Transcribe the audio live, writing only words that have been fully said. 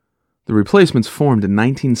The Replacements formed in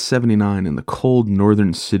 1979 in the cold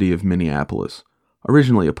northern city of Minneapolis.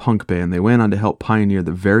 Originally a punk band, they went on to help pioneer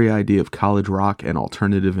the very idea of college rock and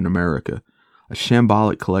alternative in America. A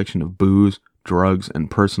shambolic collection of booze, drugs,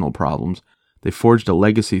 and personal problems, they forged a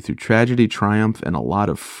legacy through tragedy, triumph, and a lot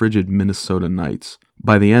of frigid Minnesota nights.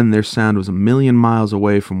 By the end, their sound was a million miles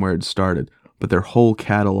away from where it started, but their whole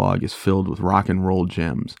catalog is filled with rock and roll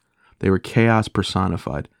gems. They were chaos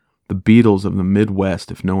personified, the Beatles of the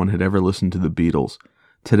Midwest if no one had ever listened to the Beatles.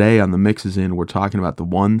 Today on The Mixes In, we're talking about the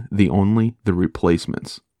one, the only, The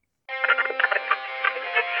Replacements.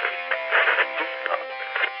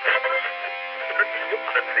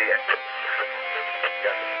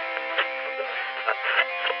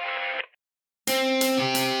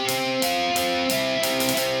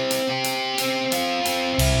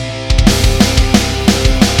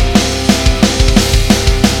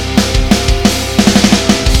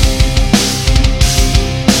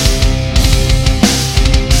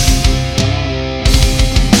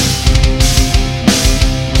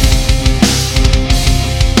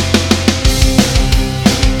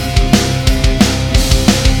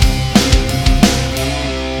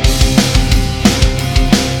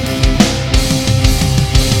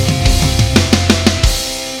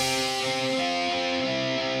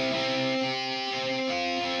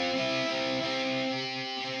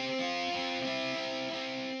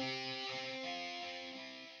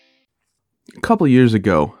 A couple years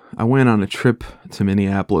ago, I went on a trip to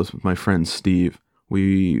Minneapolis with my friend Steve.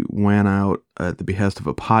 We went out at the behest of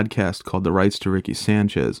a podcast called The Rights to Ricky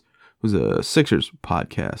Sanchez. It was a Sixers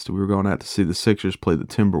podcast. We were going out to see the Sixers play the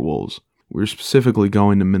Timberwolves. We were specifically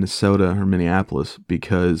going to Minneapolis,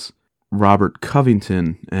 because Robert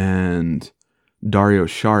Covington and Dario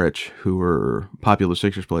Saric, who were popular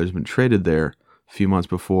Sixers players, had been traded there a few months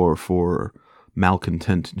before for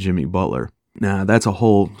malcontent Jimmy Butler. Now, that's a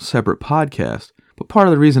whole separate podcast, but part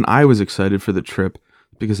of the reason I was excited for the trip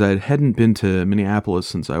is because I hadn't been to Minneapolis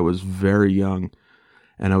since I was very young,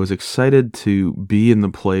 and I was excited to be in the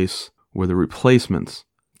place where the Replacements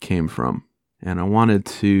came from, and I wanted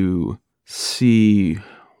to see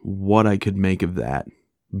what I could make of that,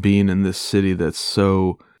 being in this city that's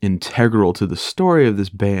so integral to the story of this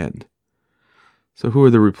band. So who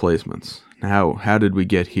are the Replacements? How did we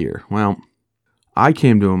get here? Well, I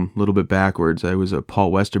came to him a little bit backwards. I was a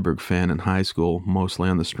Paul Westerberg fan in high school, mostly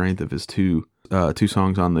on the strength of his two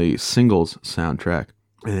songs on the Singles soundtrack,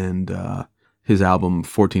 and his album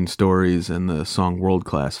 14 Stories and the song World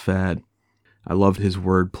Class Fad. I loved his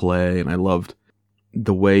wordplay, and I loved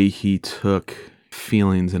the way he took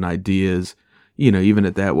feelings and ideas, even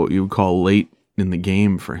at that, what you would call late in the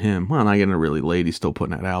game for him. Well, not getting really late, he's still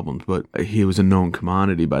putting out albums, but he was a known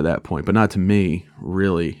commodity by that point, but not to me,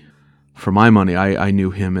 really. For my money, I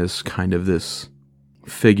knew him as kind of this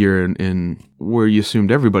figure in where you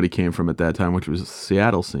assumed everybody came from at that time, which was the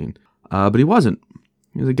Seattle scene. But he wasn't.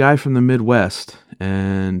 He was a guy from the Midwest,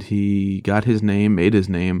 and he got his name, made his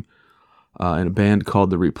name, in a band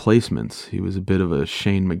called The Replacements. He was a bit of a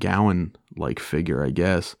Shane MacGowan-like figure, I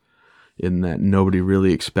guess, in that nobody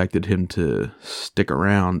really expected him to stick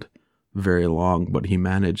around very long, but he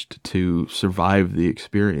managed to survive the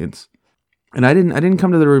experience. And I didn't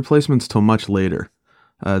come to the Replacements till much later.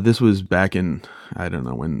 This was back in, I don't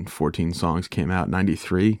know, when 14 Songs came out,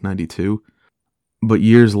 93, 92. But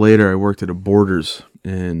years later, I worked at a Borders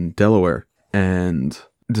in Delaware and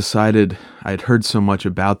decided I'd heard so much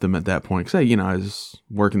about them at that point. Because, I was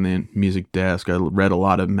working the music desk. I read a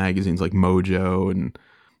lot of magazines like Mojo and,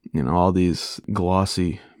 all these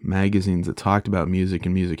glossy magazines that talked about music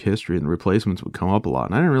and music history, and the Replacements would come up a lot.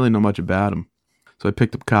 And I didn't really know much about them. So I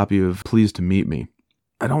picked up a copy of Pleased to Meet Me.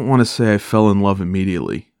 I don't want to say I fell in love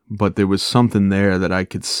immediately, but there was something there that I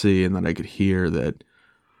could see and that I could hear that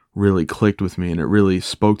really clicked with me, and it really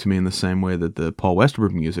spoke to me in the same way that the Paul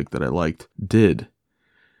Westerberg music that I liked did.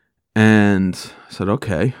 And I said,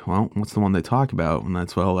 okay, well, what's the one they talk about? And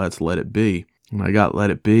that's Let It Be. And I got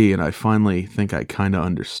Let It Be, and I finally think I kind of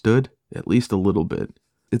understood, at least a little bit.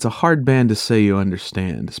 It's a hard band to say you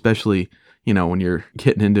understand, especially, when you're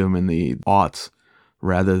getting into them in the aughts,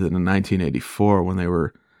 rather than in 1984 when they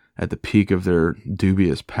were at the peak of their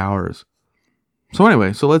dubious powers. So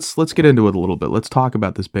anyway, let's get into it a little bit. Let's talk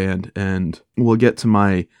about this band, and we'll get to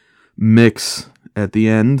my mix at the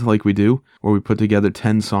end, like we do, where we put together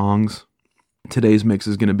 10 songs. Today's mix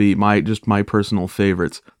is going to be my personal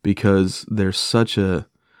favorites, because they're such a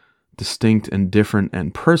distinct and different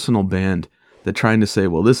and personal band that trying to say,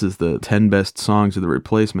 well, this is the 10 best songs of the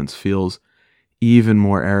Replacements feels even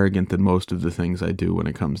more arrogant than most of the things I do when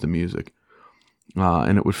it comes to music.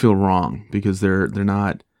 And it would feel wrong, because they're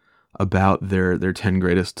not about their 10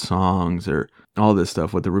 greatest songs or all this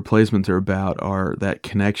stuff. What the Replacements are about are that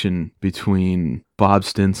connection between Bob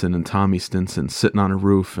Stinson and Tommy Stinson sitting on a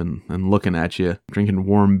roof and looking at you, drinking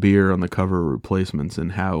warm beer on the cover of Replacements,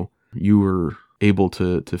 and how you were able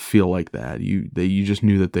to feel like that. You just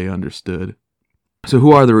knew that they understood. So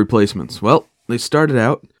who are the Replacements? Well, they started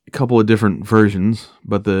out a couple of different versions,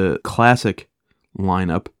 but the classic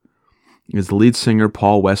lineup is the lead singer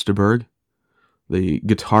Paul Westerberg, the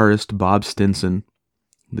guitarist Bob Stinson,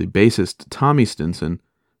 the bassist Tommy Stinson,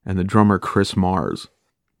 and the drummer Chris Mars.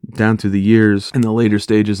 Down through the years, in the later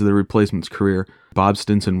stages of the Replacements' career, Bob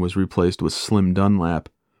Stinson was replaced with Slim Dunlap,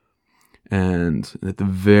 and at the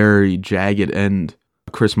very jagged end,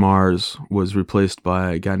 Chris Mars was replaced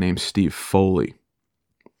by a guy named Steve Foley.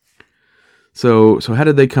 So how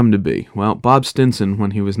did they come to be? Well, Bob Stinson,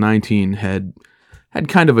 when he was 19, had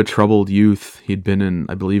kind of a troubled youth. I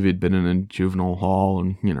believe he'd been in a juvenile hall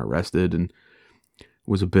and, arrested, and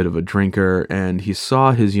was a bit of a drinker. And he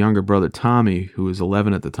saw his younger brother Tommy, who was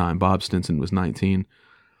 11 at the time, Bob Stinson was 19,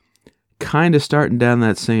 kind of starting down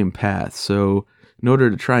that same path. So in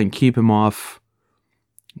order to try and keep him off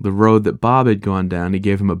the road that Bob had gone down, he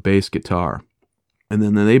gave him a bass guitar. And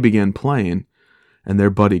then they began playing, and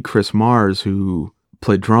their buddy Chris Mars, who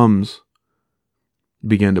played drums,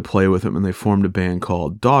 began to play with him, and they formed a band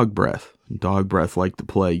called Dog Breath. Dog Breath liked to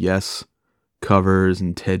play Yes covers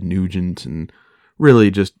and Ted Nugent and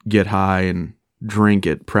really just get high and drink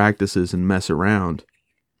at practices and mess around.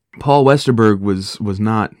 Paul Westerberg was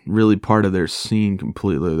not really part of their scene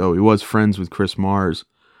completely, though he was friends with Chris Mars.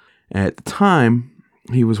 At the time,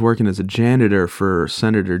 he was working as a janitor for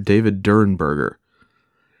Senator David Durenberger.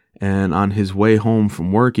 And on his way home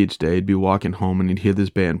from work each day, he'd be walking home and he'd hear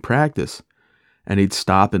this band practice. And he'd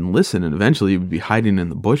stop and listen, and eventually he would be hiding in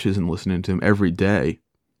the bushes and listening to him every day.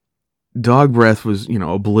 Dog Breath was,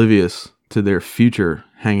 oblivious to their future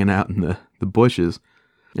hanging out in the bushes,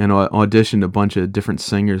 and auditioned a bunch of different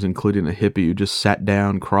singers, including a hippie who just sat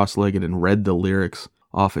down cross-legged and read the lyrics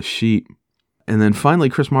off a sheet. And then finally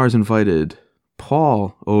Chris Mars invited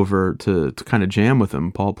Paul over to kind of jam with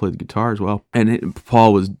him. Paul played the guitar as well. And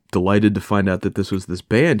Paul was delighted to find out that this was this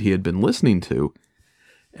band he had been listening to,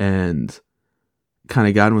 and kind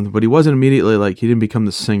of got in with him. But he wasn't immediately he didn't become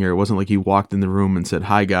the singer. It wasn't like he walked in the room and said,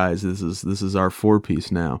 "Hi guys, this is our four-piece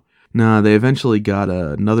now." No, they eventually got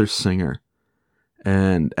another singer.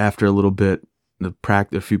 And after a little bit,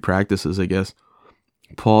 a few practices, I guess,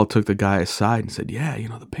 Paul took the guy aside and said, "Yeah,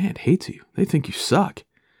 the band hates you. They think you suck."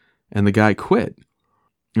 And the guy quit.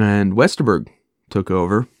 And Westerberg took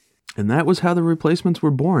over. And that was how the Replacements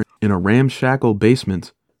were born, in a ramshackle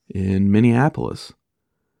basement in Minneapolis.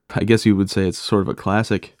 I guess you would say it's sort of a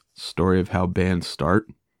classic story of how bands start.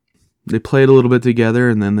 They played a little bit together,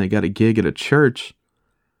 and then they got a gig at a church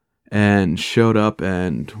and showed up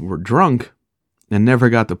and were drunk and never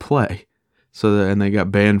got to play. And they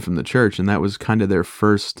got banned from the church, and that was kind of their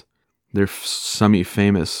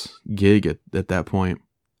semi-famous gig at that point.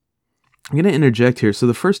 I'm going to interject here. So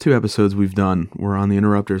the first two episodes we've done were on the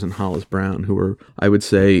Interrupters and Hollis Brown, who are, I would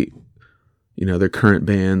say, they're current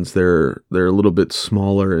bands. They're a little bit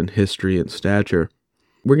smaller in history and stature.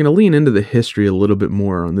 We're going to lean into the history a little bit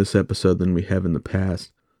more on this episode than we have in the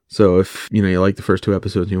past. So if, you like the first two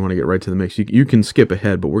episodes and you want to get right to the mix, you can skip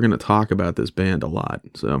ahead, but we're going to talk about this band a lot.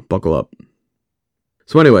 So buckle up.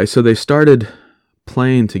 So anyway, so they started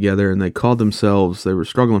playing together, and they were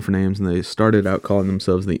struggling for names, and they started out calling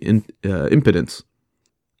themselves the Impotents.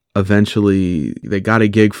 Eventually, they got a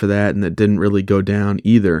gig for that, and that didn't really go down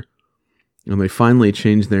either. And they finally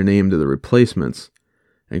changed their name to the Replacements.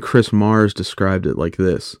 And Chris Mars described it like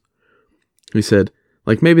this. He said,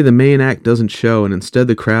 "Maybe the main act doesn't show, and instead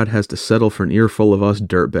the crowd has to settle for an earful of us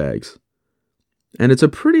dirtbags." And it's a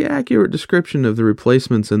pretty accurate description of the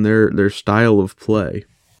Replacements and their style of play.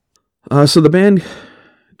 So the band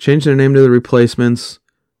changed their name to the Replacements,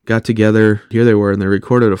 got together, here they were, and they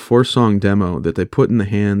recorded a 4-song demo that they put in the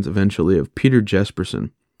hands eventually of Peter Jesperson.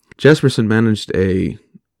 Jesperson managed a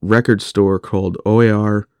record store called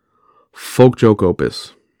OAR Folk Joke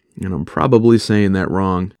Opus, and I'm probably saying that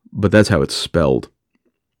wrong, but that's how it's spelled,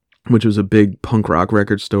 which was a big punk rock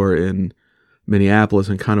record store in Minneapolis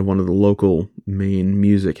and kind of one of the local main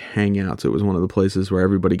music hangouts. It was one of the places where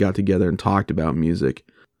everybody got together and talked about music.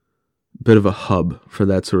 Bit of a hub for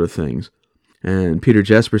that sort of things. And Peter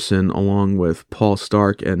Jesperson, along with Paul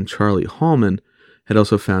Stark and Charlie Hallman, had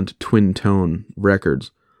also founded Twin Tone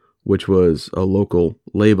Records, which was a local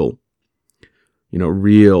label.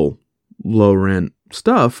 Real low rent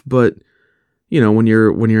stuff, but when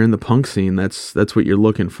you're in the punk scene, that's what you're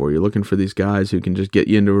looking for. You're looking for these guys who can just get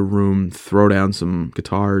you into a room, throw down some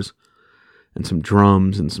guitars, and some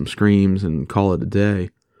drums and some screams and call it a day.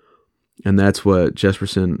 And that's what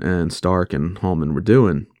Jesperson and Stark and Hallman were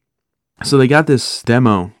doing. So they got this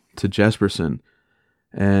demo to Jesperson.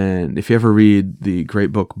 And if you ever read the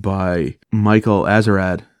great book by Michael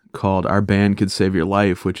Azerrad called Our Band Could Save Your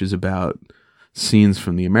Life, which is about scenes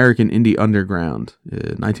from the American indie underground,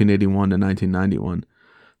 1981 to 1991,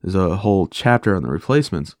 there's a whole chapter on the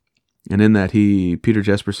Replacements. And in that, Peter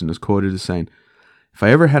Jesperson is quoted as saying, "If I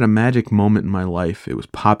ever had a magic moment in my life, it was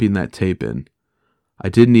popping that tape in. I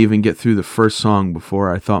didn't even get through the first song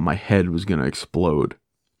before I thought my head was going to explode."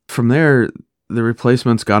 From there, the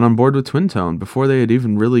Replacements got on board with Twin Tone before they had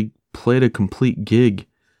even really played a complete gig.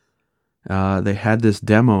 They had this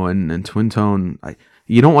demo, and Twin Tone,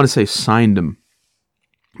 you don't want to say signed them,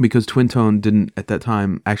 because Twin Tone didn't at that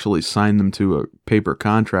time actually sign them to a paper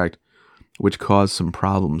contract, which caused some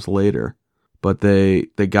problems later. But they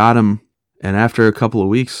got them, and after a couple of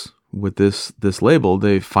weeks with this label,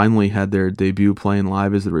 they finally had their debut playing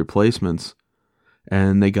live as the Replacements.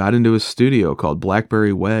 And they got into a studio called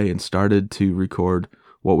Blackberry Way and started to record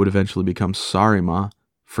what would eventually become Sorry Ma,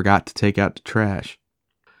 Forgot to Take Out the Trash.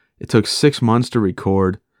 It took 6 months to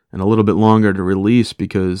record and a little bit longer to release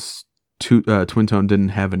because Twin Tone didn't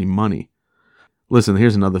have any money. Listen,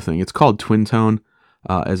 here's another thing. It's called Twin Tone.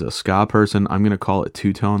 As a ska person, I'm going to call it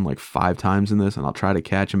two-tone like 5 times in this, and I'll try to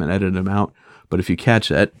catch them and edit them out. But if you catch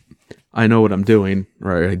that, I know what I'm doing,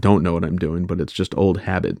 or I don't know what I'm doing, but it's just old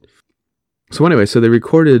habit. So anyway, they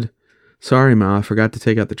recorded Sorry Ma, Forgot to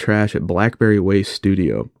Take Out the Trash at Blackberry Way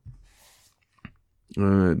Studio.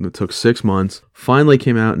 It took 6 months. Finally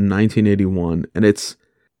came out in 1981, and it's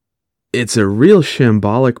a real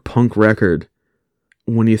shambolic punk record.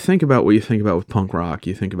 When you think about what you think about with punk rock,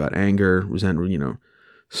 you think about anger, resentment,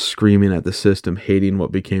 screaming at the system, hating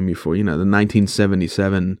what became before, the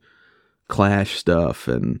 1977 Clash stuff,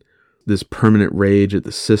 and this permanent rage at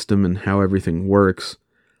the system and how everything works.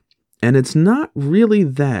 And it's not really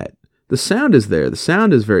that. The sound is there. The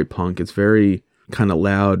sound is very punk. It's very kind of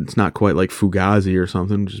loud. It's not quite like Fugazi or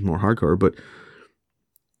something, which is more hardcore, but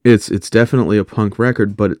it's definitely a punk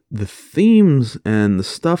record. But the themes and the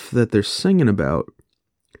stuff that they're singing about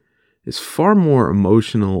is far more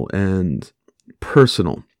emotional and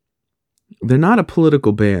personal. They're not a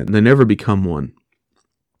political band. They never become one.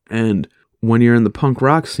 And when you're in the punk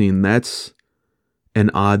rock scene, that's an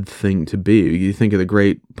odd thing to be. You think of the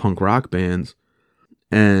great punk rock bands,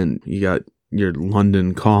 and you got your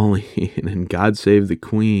London Calling and God Save the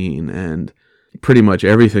Queen and pretty much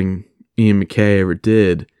everything Ian MacKaye ever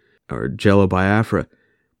did, or Jello Biafra.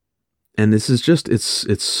 And this is just,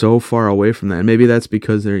 it's so far away from that. Maybe that's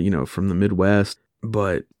because they're, from the Midwest,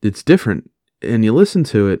 but it's different. And you listen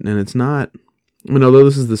to it, and it's not, although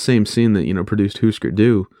this is the same scene that, produced Husker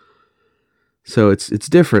Du, so it's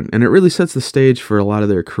different, and it really sets the stage for a lot of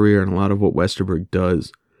their career and a lot of what Westerberg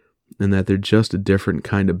does, and that they're just a different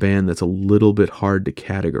kind of band that's a little bit hard to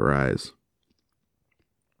categorize.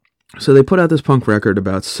 So they put out this punk record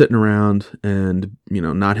about sitting around and,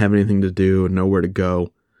 not having anything to do and nowhere to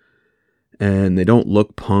go. And they don't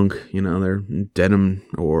look punk, they're denim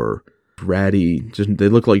or ratty, they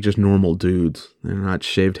look like just normal dudes. They're not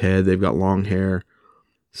shaved head, they've got long hair.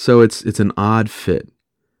 So it's an odd fit.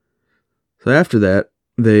 So after that,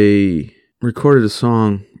 they recorded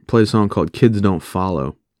played a song called Kids Don't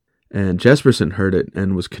Follow. And Jesperson heard it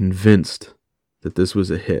and was convinced that this was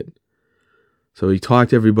a hit. So he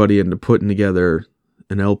talked everybody into putting together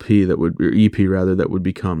an LP or EP rather, that would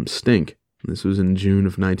become Stink. This was in June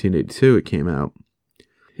of 1982 it came out.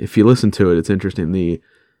 If you listen to it, it's interesting. At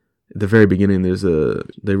the very beginning,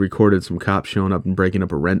 they recorded some cops showing up and breaking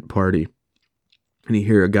up a rent party. And you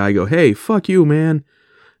hear a guy go, "Hey, fuck you, man."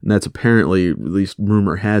 And that's apparently, at least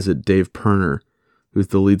rumor has it, Dave Pirner, who's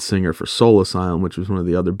the lead singer for Soul Asylum, which was one of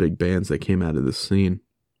the other big bands that came out of this scene.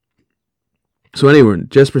 So anyway,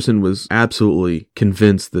 Jesperson was absolutely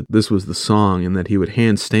convinced that this was the song and that he would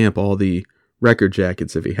hand stamp all the record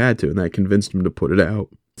jackets if he had to, and that convinced him to put it out.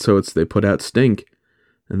 So they put out Stink,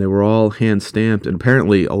 and they were all hand stamped, and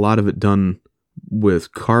apparently a lot of it done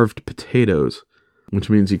with carved potatoes, which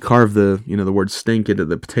means you carve the word Stink into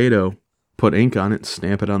the potato, put ink on it,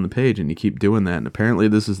 stamp it on the page, and you keep doing that. And apparently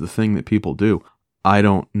this is the thing that people do. I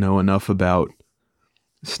don't know enough about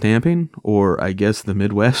stamping, or I guess the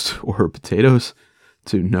Midwest, or potatoes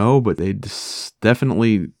to know, but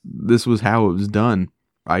definitely, this was how it was done.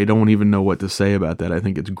 I don't even know what to say about that. I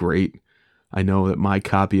think it's great. I know that my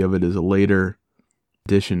copy of it is a later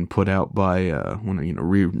edition put out by, when I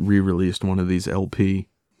re-released one of these LP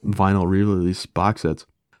vinyl re-release box sets.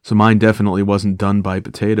 So mine definitely wasn't done by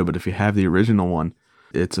Potato, but if you have the original one,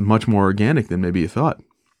 it's much more organic than maybe you thought.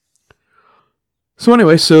 So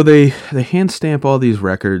anyway, so they hand stamp all these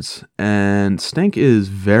records, and Stink is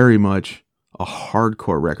very much a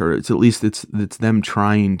hardcore record. It's at least it's them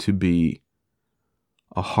trying to be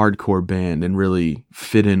a hardcore band and really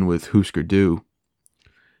fit in with Husker Du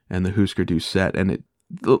and the Husker Du set. And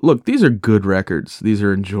look, these are good records. These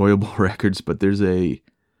are enjoyable records, but there's a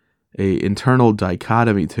internal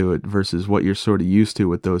dichotomy to it versus what you're sort of used to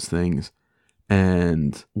with those things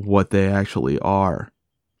and what they actually are.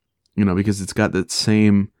 You know, because it's got that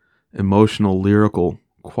same emotional, lyrical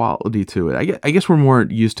quality to it. I guess we're more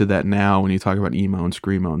used to that now when you talk about emo and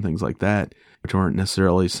screamo and things like that, which aren't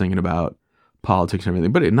necessarily singing about politics and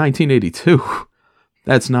everything. But in 1982,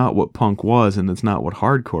 that's not what punk was, and it's not what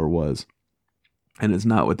hardcore was, and it's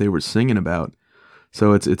not what they were singing about.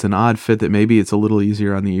 So it's an odd fit that maybe it's a little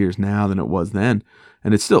easier on the ears now than it was then.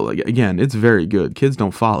 And it's still, again, it's very good. Kids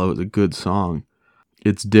Don't Follow is a good song.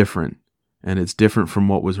 It's different. And it's different from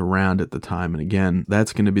what was around at the time. And again,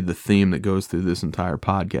 that's going to be the theme that goes through this entire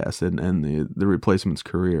podcast and the Replacements'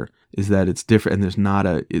 career, is that it's different. And there's not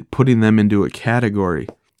putting them into a category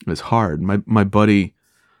is hard. My buddy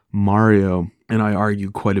Mario and I argue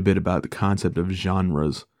quite a bit about the concept of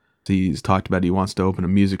genres. He's talked about he wants to open a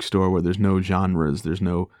music store where there's no genres, there's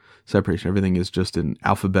no separation. Everything is just in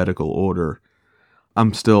alphabetical order.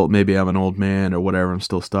 Maybe I'm an old man or whatever. I'm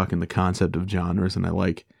still stuck in the concept of genres, and I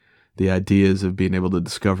like the ideas of being able to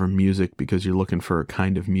discover music because you're looking for a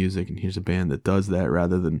kind of music, and here's a band that does that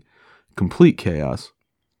rather than complete chaos.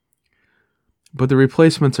 But the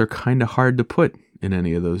Replacements are kind of hard to put in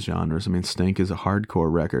any of those genres. I mean, Stink is a hardcore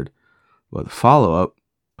record, but the follow-up,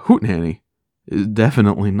 Hootenanny, is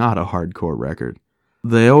definitely not a hardcore record.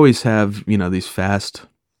 They always have, these fast,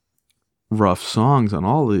 rough songs on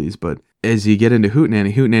all of these, but as you get into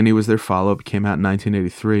Hootenanny was their follow-up. It came out in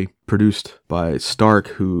 1983, produced by Stark,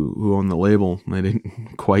 who owned the label. They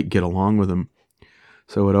didn't quite get along with him.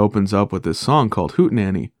 So it opens up with this song called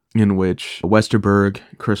Hootenanny, in which Westerberg,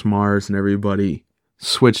 Chris Mars, and everybody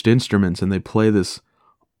switched instruments, and they play this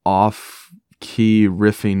off-key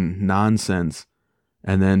riffing nonsense,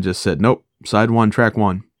 and then just said, nope, side one, track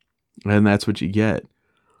one. And that's what you get.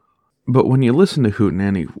 But when you listen to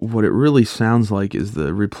Hootenanny, what it really sounds like is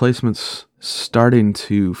the Replacements starting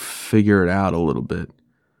to figure it out a little bit.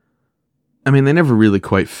 I mean, they never really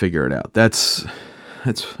quite figure it out. That's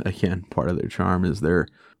again, part of their charm is that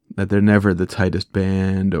they're never the tightest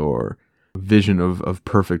band or vision of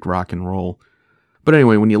perfect rock and roll. But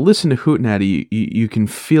anyway, when you listen to Hootenanny, you can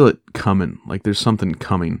feel it coming. Like there's something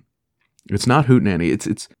coming. It's not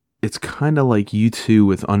Hootenanny. It's kind of like U2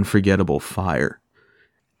 with Unforgettable Fire.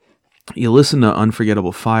 You listen to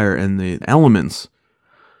Unforgettable Fire, and the elements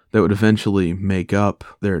that would eventually make up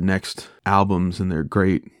their next albums and their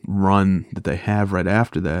great run that they have right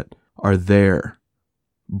after that are there,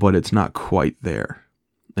 but it's not quite there.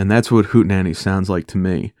 And that's what Hootenanny sounds like to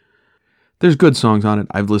me. There's good songs on it.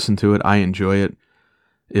 I've listened to it. I enjoy it.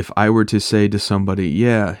 If I were to say to somebody,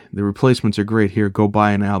 yeah, the Replacements are great here, go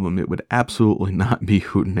buy an album, it would absolutely not be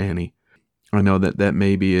Hootenanny. I know that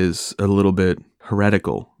maybe is a little bit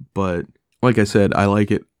heretical, but like I said, I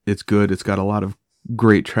like it. It's good. It's got a lot of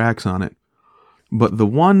great tracks on it. But the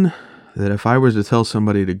one that if I was to tell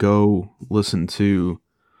somebody to go listen to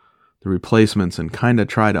the Replacements and kind of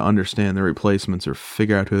try to understand the Replacements or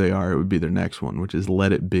figure out who they are, it would be their next one, which is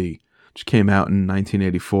Let It Be, which came out in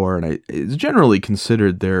 1984, and it's generally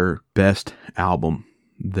considered their best album.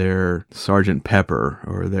 Their Sgt. Pepper,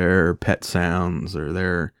 or their Pet Sounds, or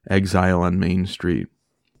their Exile on Main Street.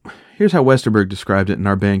 Here's how Westerberg described it in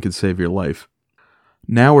Our Band Could Save Your Life.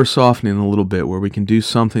 Now we're softening a little bit where we can do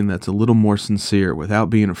something that's a little more sincere without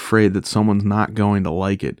being afraid that someone's not going to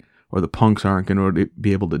like it or the punks aren't going to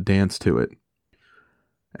be able to dance to it.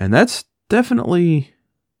 And that's definitely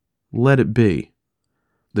Let It Be.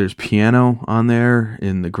 There's piano on there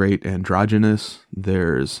in the great Androgynous.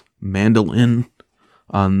 There's mandolin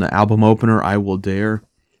on the album opener, I Will Dare.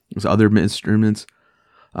 There's other instruments.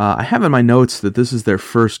 I have in my notes that this is their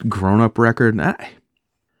first grown-up record. And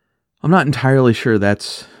I'm not entirely sure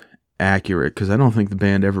that's accurate, because I don't think the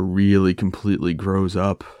band ever really completely grows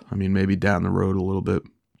up. I mean, maybe down the road a little bit.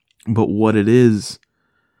 But what it is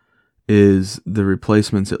the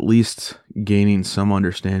Replacements at least gaining some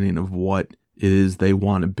understanding of what it is they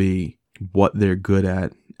want to be, what they're good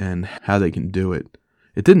at, and how they can do it.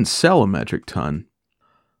 It didn't sell a metric ton.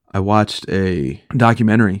 I watched a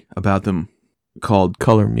documentary about them called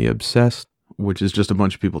Color Me Obsessed, which is just a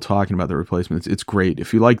bunch of people talking about the Replacements. It's great.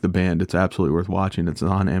 If you like the band, it's absolutely worth watching. It's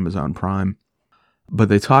on Amazon Prime. But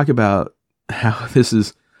they talk about how this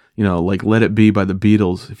is, like Let It Be by the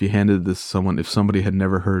Beatles. If you handed this to someone, if somebody had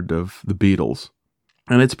never heard of the Beatles,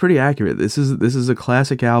 And it's pretty accurate. This is a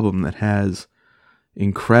classic album that has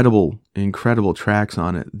incredible tracks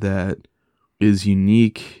on it that is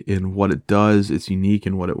unique in what it does. It's unique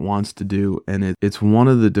in what it wants to do, and it's one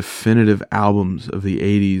of the definitive albums of the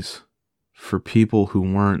 80s for people who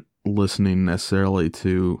weren't listening necessarily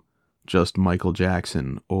to just Michael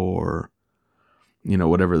Jackson or, you know,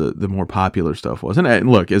 whatever the more popular stuff was.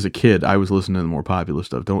 And look, as a kid, I was listening to the more popular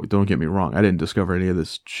stuff. Don't get me wrong. I didn't discover any of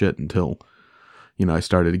this shit until, you know, I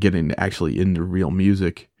started getting actually into real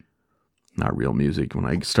music. Not real music, when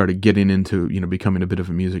I started getting into, you know, becoming a bit of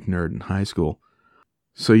a music nerd in high school.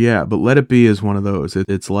 So yeah, but Let It Be is one of those.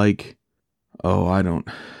 It's like, oh, I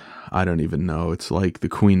don't even know. It's like The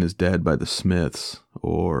Queen is Dead by the Smiths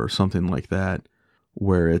or something like that,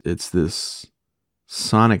 where it's this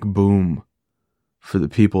sonic boom for the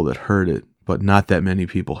people that heard it, but not that many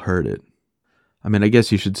people heard it. I mean, I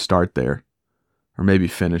guess you should start there, or maybe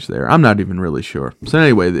finish there. I'm not even really sure. So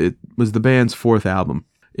anyway, it was the band's fourth album.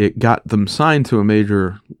 It got them signed to a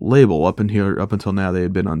major label. Up until now, they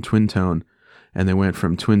had been on Twin Tone, and they went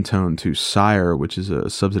from Twin Tone to Sire, which is a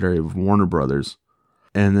subsidiary of Warner Brothers.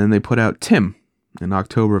 And then they put out Tim in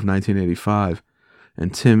October of 1985.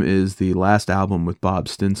 And Tim is the last album with Bob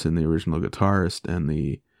Stinson, the original guitarist, and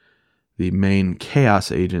the main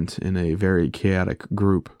chaos agent in a very chaotic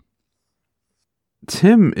group.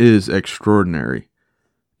 Tim is extraordinary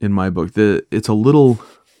in my book. It's a little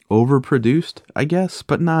overproduced, I guess,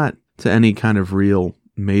 but not to any kind of real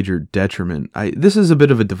major detriment. This is a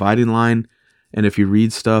bit of a dividing line, and if you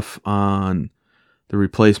read stuff on the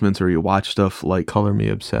Replacements or you watch stuff like Color Me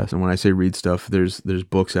Obsessed, and when I say read stuff, there's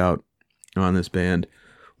books out on this band.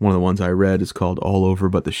 One of the ones I read is called All Over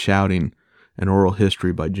But the Shouting, an oral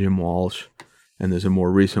history by Jim Walsh, and there's a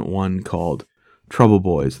more recent one called Trouble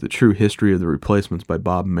Boys, the true history of the Replacements by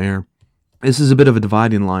Bob Mayer. This is a bit of a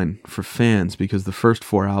dividing line for fans because the first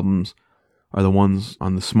four albums are the ones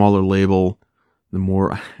on the smaller label, the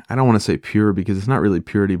more, I don't want to say pure because it's not really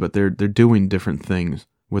purity, but they're doing different things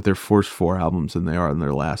with their first four albums than they are in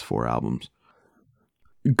their last four albums.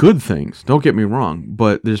 Good things, don't get me wrong,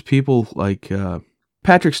 but there's people like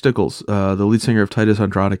Patrick Stickles, the lead singer of Titus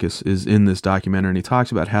Andronicus, is in this documentary, and he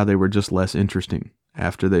talks about how they were just less interesting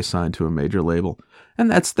after they signed to a major label. And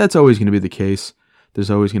that's always going to be the case. There's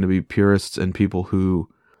always going to be purists and people who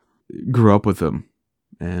grew up with them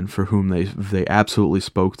and for whom they absolutely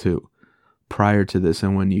spoke to prior to this.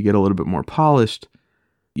 And when you get a little bit more polished,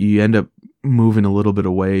 you end up moving a little bit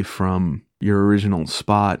away from your original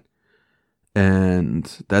spot. And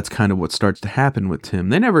that's kind of what starts to happen with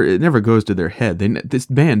Tim. It never goes to their head. This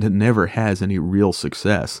band never has any real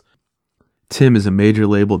success. Tim is a major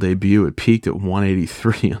label debut. It peaked at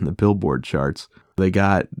 183 on the Billboard charts. They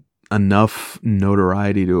got enough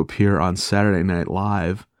notoriety to appear on Saturday Night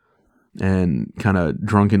Live and kind of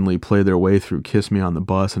drunkenly play their way through Kiss Me on the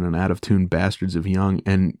Bus and an out-of-tune Bastards of Young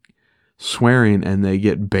and swearing, and they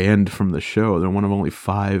get banned from the show. They're one of only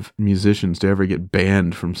 5 musicians to ever get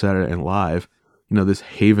banned from Saturday Night Live. You know, this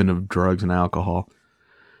haven of drugs and alcohol.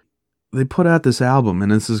 They put out this album,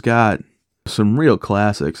 and this has got some real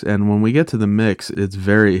classics, and when we get to the mix, it's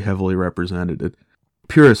very heavily represented.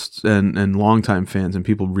 Purists and longtime fans and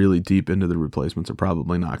people really deep into the Replacements are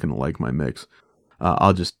probably not going to like my mix.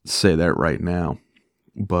 I'll just say that right now,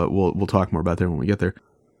 but we'll talk more about that when we get there.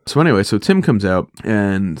 So anyway, so Tim comes out,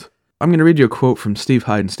 and I'm going to read you a quote from Steve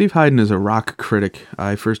Hyden. Steve Hyden is a rock critic.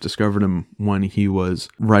 I first discovered him when he was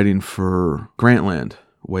writing for Grantland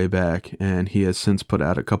way back, and he has since put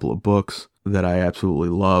out a couple of books that I absolutely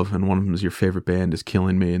love, and one of them is Your Favorite Band is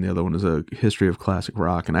Killing Me, and the other one is A History of Classic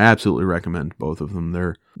Rock, and I absolutely recommend both of them.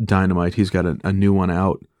 They're dynamite. He's got a new one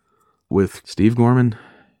out with Steve Gorman.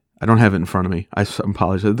 I don't have it in front of me. I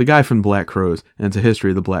apologize. The guy from Black Crowes, and it's a history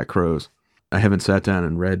of the Black Crowes. I haven't sat down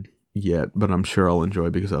and read yet, but I'm sure I'll enjoy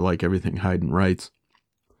because I like everything Hyden writes.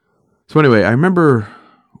 So anyway, I remember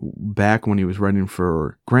back when he was writing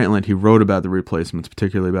for Grantland, he wrote about the Replacements,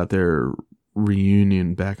 particularly about their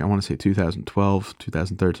reunion back, I want to say 2012,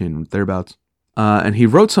 2013, thereabouts. And he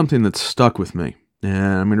wrote something that stuck with me.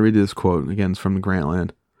 And I'm going to read you this quote. Again, it's from the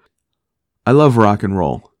Grantland. I love rock and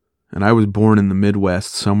roll, and I was born in the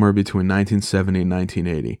Midwest somewhere between 1970 and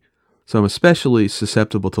 1980. So I'm especially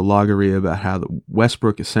susceptible to logorrhea about how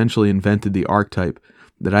Westbrook essentially invented the archetype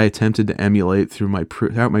that I attempted to emulate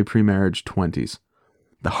throughout my pre-marriage 20s.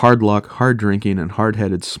 The hard luck, hard drinking, and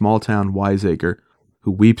hard-headed small-town wiseacre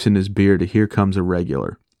who weeps in his beer to Here Comes a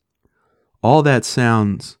Regular. All that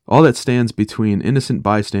stands between innocent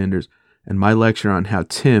bystanders and my lecture on how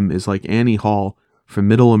Tim is like Annie Hall for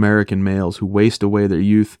middle American males who waste away their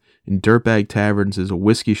youth in dirtbag taverns as a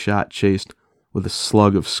whiskey shot chased with a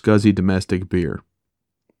slug of scuzzy domestic beer.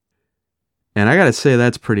 And I gotta say,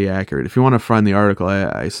 that's pretty accurate. If you want to find the article,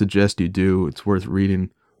 I suggest you do. It's worth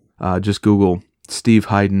reading. Just Google Steve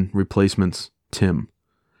Hyden replacements Tim,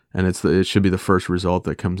 and it should be the first result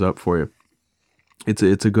that comes up for you. It's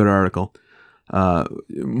a good article,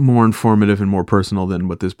 more informative and more personal than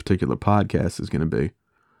what this particular podcast is going to be.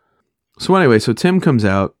 So anyway, so Tim comes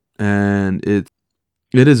out, and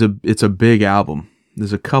it's a big album.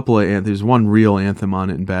 There's there's one real anthem on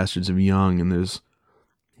it in Bastards of Young, and there's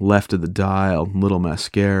Left of the Dial, Little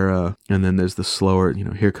Mascara, and then there's the slower,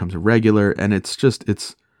 Here Comes a Regular, and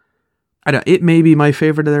it may be my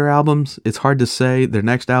favorite of their albums. It's hard to say. Their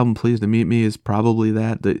next album, Pleased to Meet Me, is probably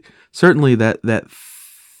that. Certainly that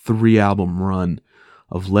 3-album run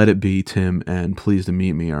of Let It Be, Tim, and Pleased to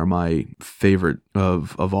Meet Me are my favorite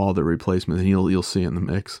of all the replacements, and you'll see in the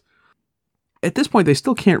mix. At this point, they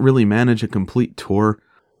still can't really manage a complete tour.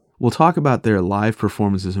 We'll talk about their live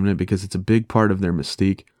performances in a minute because it's a big part of their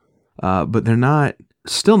mystique. But they're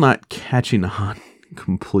still not catching on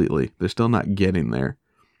completely. They're still not getting there,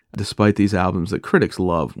 despite these albums that critics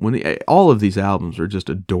love. All of these albums are just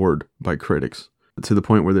adored by critics to the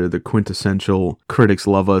point where they're the quintessential critics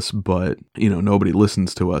love us, but nobody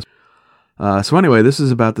listens to us. So anyway, this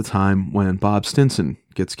is about the time when Bob Stinson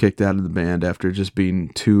gets kicked out of the band after just being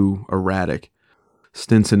too erratic.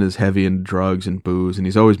 Stinson is heavy into drugs and booze, and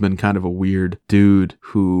he's always been kind of a weird dude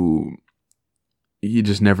who you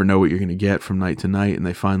just never know what you're going to get from night to night, and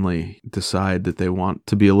they finally decide that they want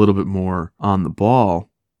to be a little bit more on the ball.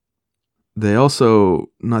 They also,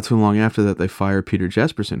 not too long after that, they fire Peter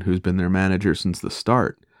Jesperson, who's been their manager since the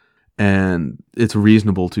start. And it's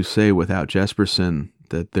reasonable to say without Jesperson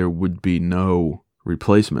that there would be no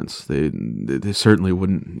replacements. They certainly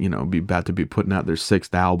wouldn't, be about to be putting out their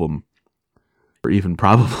 6th album, or even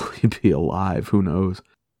probably be alive. Who knows?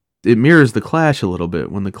 It mirrors The Clash a little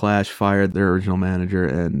bit when The Clash fired their original manager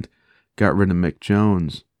and got rid of Mick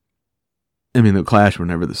Jones. I mean, The Clash were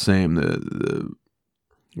never the same. The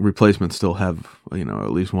replacements still have,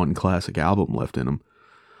 at least one classic album left in them.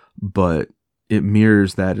 But it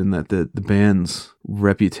mirrors that in that the band's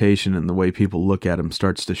reputation and the way people look at them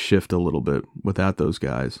starts to shift a little bit without those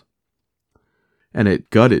guys. And it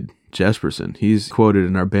gutted Jesperson. He's quoted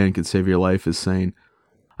in Our Band Could Save Your Life as saying,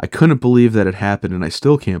 "I couldn't believe that it happened, and I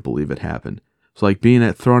still can't believe it happened. It's like being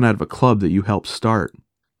thrown out of a club that you helped start.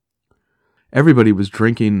 Everybody was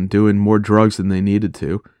drinking and doing more drugs than they needed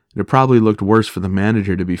to, and it probably looked worse for the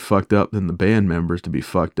manager to be fucked up than the band members to be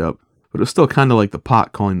fucked up, but it was still kind of like the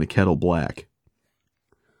pot calling the kettle black."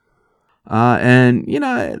 And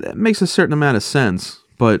it makes a certain amount of sense,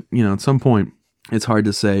 but, at some point, it's hard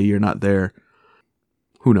to say. You're not there.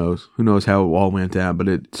 Who knows? Who knows how it all went down, but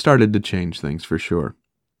it started to change things for sure.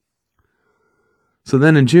 So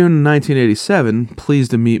then in June 1987,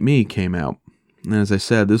 Pleased to Meet Me came out. And as I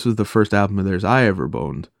said, this was the first album of theirs I ever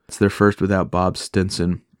owned. It's their first without Bob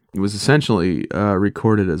Stinson. It was essentially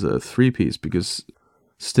recorded as a 3-piece because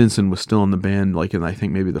Stinson was still in the band, like in I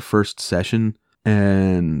think maybe the first session,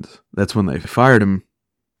 and that's when they fired him.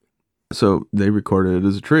 So they recorded it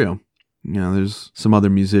as a trio. There's some other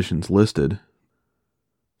musicians listed.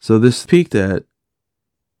 So this peaked at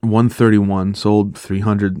 131, sold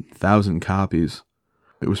 300,000 copies.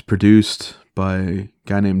 It was produced by a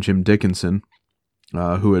guy named Jim Dickinson,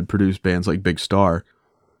 who had produced bands like Big Star.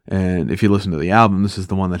 And if you listen to the album, this is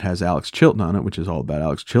the one that has Alex Chilton on it, which is all about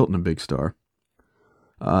Alex Chilton and Big Star.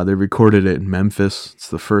 They recorded it in Memphis. It's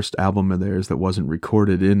the first album of theirs that wasn't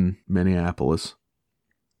recorded in Minneapolis.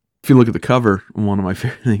 If you look at the cover, one of my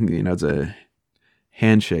favorite things, it's a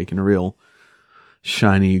handshake and a real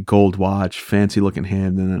shiny gold watch, fancy looking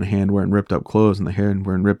hand, and then a hand wearing ripped up clothes, and the hand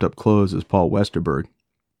wearing ripped up clothes is Paul Westerberg.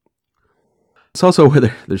 It's also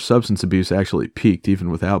where their substance abuse actually peaked,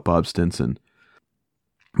 even without Bob Stinson,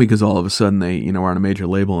 because all of a sudden they, were on a major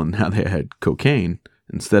label and now they had cocaine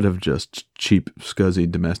instead of just cheap, scuzzy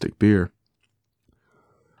domestic beer.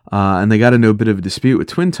 And they got into a bit of a dispute with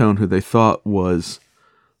Twin Tone, who they thought was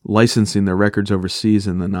licensing their records overseas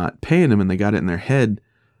and then not paying them, and they got it in their head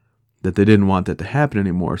that they didn't want that to happen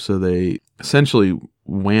anymore. So they essentially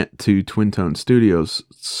went to Twin Tone Studios,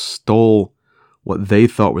 stole what they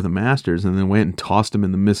thought were the masters, and then went and tossed them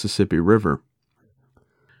in the Mississippi River.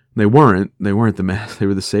 They weren't the masters, they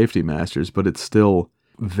were the safety masters, but it's still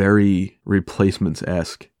very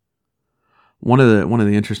Replacements-esque. One of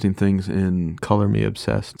the interesting things in Color Me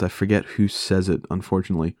Obsessed, I forget who says it,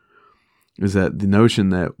 unfortunately, is that the notion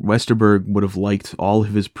that Westerberg would have liked all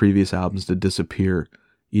of his previous albums to disappear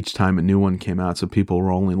each time a new one came out, so people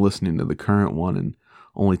were only listening to the current one and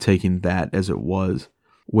only taking that as it was,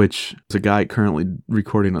 which is a guy currently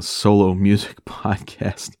recording a solo music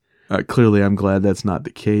podcast. Clearly, I'm glad that's not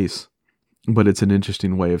the case. but it's an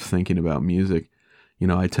interesting way of thinking about music.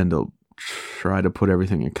 I tend to try to put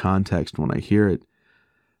everything in context when I hear it.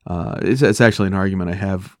 It's actually an argument I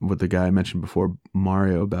have with the guy I mentioned before,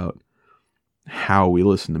 Mario, about how we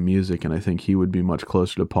listen to music, and I think he would be much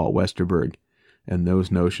closer to Paul Westerberg and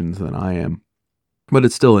those notions than I am. But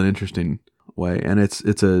it's still an interesting way, and it's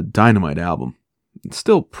a dynamite album. It's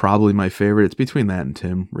still probably my favorite. It's between that and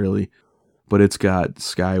Tim, really. But it's got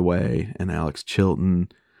Skyway and Alex Chilton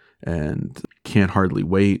and Can't Hardly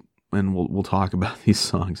Wait, and we'll talk about these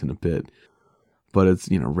songs in a bit. But it's,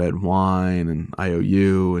 Red Wine and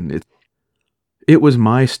IOU, and it was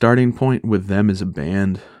my starting point with them as a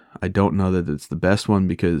band. I don't know that it's the best one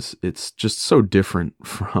because it's just so different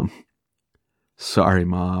from Sorry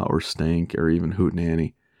Ma or Stink or even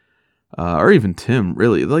Hootenanny. Or even Tim,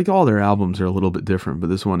 really. Like, all their albums are a little bit different, but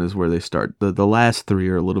this one is where they start. The last three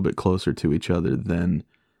are a little bit closer to each other than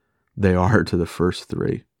they are to the first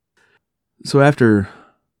three. So after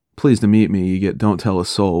Pleased to Meet Me, you get Don't Tell a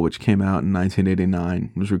Soul, which came out in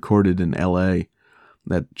 1989. It was recorded in L.A.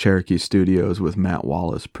 at Cherokee Studios with Matt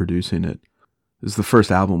Wallace producing it. It was the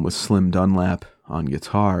first album with Slim Dunlap on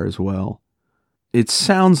guitar as well. It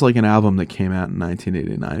sounds like an album that came out in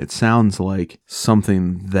 1989. It sounds like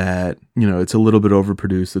something that, it's a little bit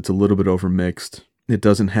overproduced, it's a little bit overmixed. It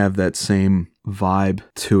doesn't have that same vibe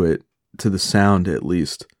to it, to the sound at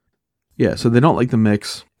least. Yeah, so they don't like the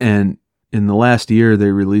mix, and in the last year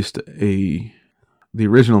they released the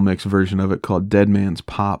original mix version of it called Dead Man's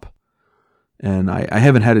Pop. And I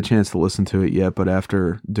haven't had a chance to listen to it yet, but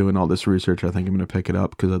after doing all this research, I think I'm going to pick it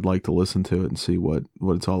up because I'd like to listen to it and see what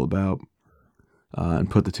it's all about. And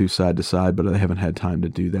put the two side to side, but I haven't had time to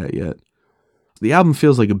do that yet. The album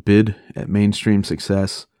feels like a bid at mainstream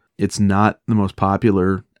success. It's not the most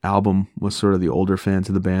popular album with sort of the older fans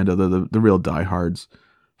of the band, although the real diehards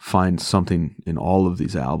find something in all of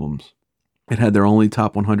these albums. It had their only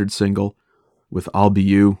top 100 single with I'll Be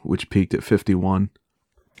You, which peaked at 51.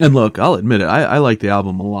 And look, I'll admit it, I like the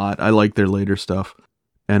album a lot. I like their later stuff.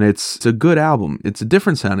 And it's a good album. It's a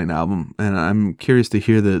different sounding album, and I'm curious to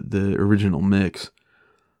hear the original mix.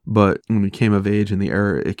 But when we came of age in the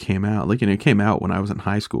era it came out, it came out when I was in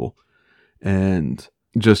high school and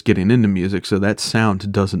just getting into music, so that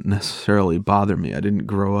sound doesn't necessarily bother me. I didn't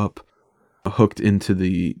grow up hooked into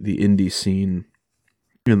the indie scene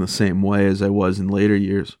in the same way as I was in later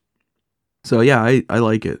years. So yeah, I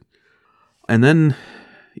like it. And then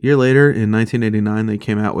a year later, in 1989, they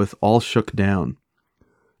came out with All Shook Down,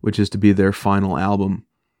 which is to be their final album.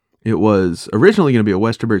 It was originally going to be a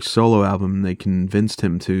Westerberg solo album, and they convinced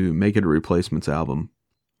him to make it a Replacements album.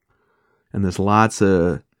 And there's lots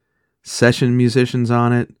of session musicians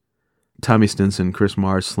on it. Tommy Stinson, Chris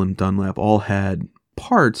Mars, Slim Dunlap all had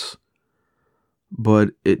parts, but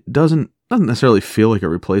it doesn't necessarily feel like a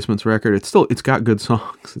Replacements record. It's got good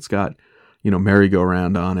songs. It's got, Merry Go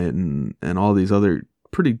Round on it and all these other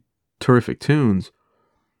pretty terrific tunes,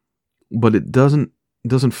 but it doesn't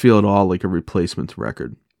feel at all like a Replacements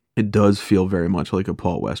record. It does feel very much like a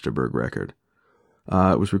Paul Westerberg record.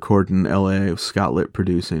 It was recorded in L.A. with Scott Litt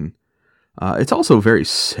producing. It's also very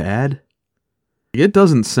sad. It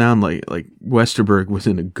doesn't sound like Westerberg was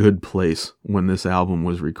in a good place when this album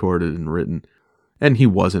was recorded and written. And he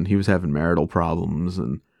wasn't. He was having marital problems,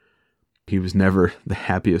 and he was never the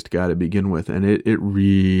happiest guy to begin with. And it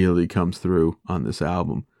really comes through on this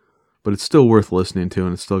album. But it's still worth listening to,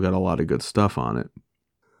 and it's still got a lot of good stuff on it.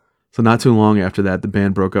 So not too long after that, the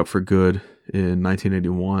band broke up for good in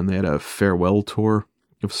 1981. They had a farewell tour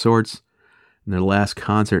of sorts, and their last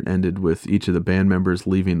concert ended with each of the band members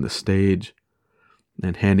leaving the stage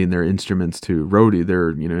and handing their instruments to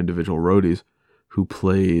their individual roadies, who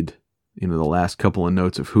played the last couple of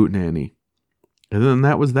notes of Hootenanny. And then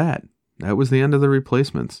that was that. That was the end of the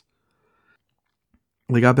Replacements.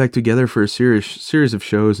 They got back together for a series of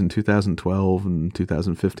shows in 2012 and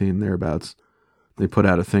 2015, thereabouts. They put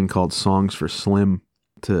out a thing called Songs for Slim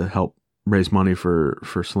to help raise money for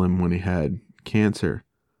Slim when he had cancer.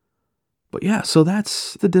 But yeah, so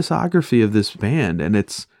that's the discography of this band,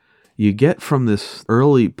 and you get from this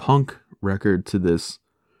early punk record to this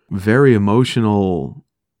very emotional,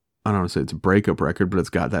 I don't want to say it's a breakup record, but it's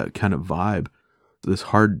got that kind of vibe. This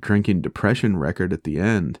hard drinking depression record at the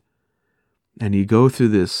end. And you go through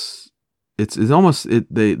this, it's almost,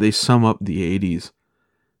 they sum up the 80s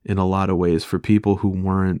in a lot of ways for people who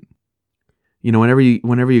weren't, whenever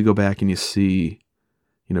you go back and you see,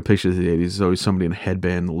 pictures of the 80s, there's always somebody in a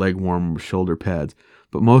headband, leg warmer, shoulder pads.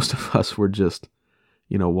 But most of us were just,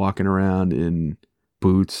 walking around in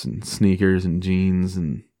boots and sneakers and jeans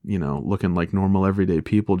and, looking like normal everyday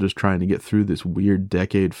people, just trying to get through this weird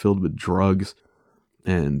decade filled with drugs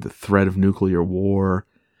and the threat of nuclear war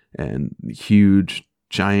and huge,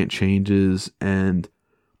 giant changes. And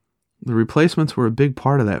the Replacements were a big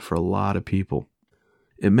part of that for a lot of people.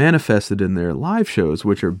 It manifested in their live shows,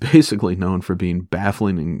 which are basically known for being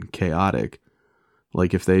baffling and chaotic.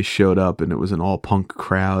 Like if they showed up and it was an all-punk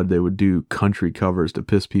crowd, they would do country covers to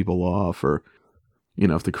piss people off. Or,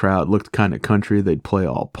 if the crowd looked kind of country, they'd play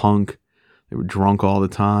all punk. They were drunk all the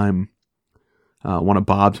time. One of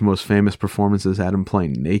Bob's most famous performances had him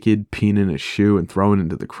playing naked, peeing in his shoe and throwing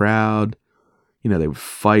into the crowd. They would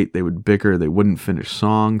fight, they would bicker, they wouldn't finish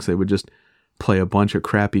songs. They would just play a bunch of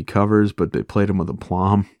crappy covers, but they played them with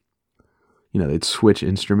aplomb. They'd switch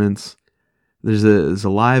instruments. There's a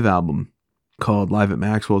live album called Live at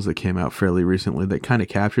Maxwell's that came out fairly recently that kind of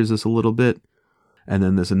captures this a little bit. And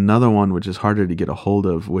then there's another one which is harder to get a hold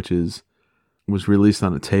of, which was released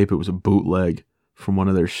on a tape. It was a bootleg from one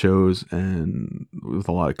of their shows, and with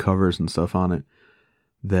a lot of covers and stuff on it,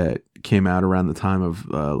 that came out around the time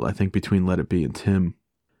of, I think, between Let It Be and Tim,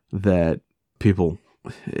 that people,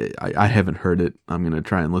 I haven't heard it. I'm going to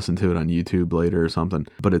try and listen to it on YouTube later or something,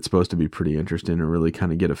 but it's supposed to be pretty interesting and really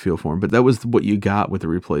kind of get a feel for them. But that was what you got with the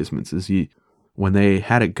Replacements, is when they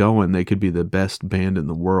had it going, they could be the best band in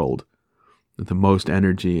the world, with the most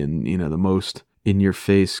energy and, the most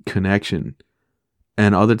in-your-face connection.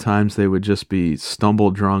 And other times they would just be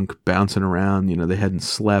stumble drunk, bouncing around. They hadn't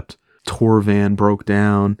slept. Tour van broke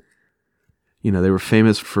down. They were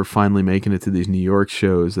famous for finally making it to these New York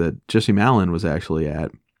shows that Jesse Malin was actually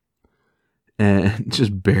at, and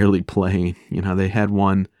just barely playing. They had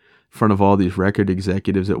one in front of all these record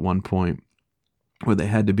executives at one point where they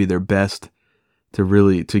had to be their best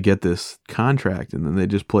to get this contract, and then they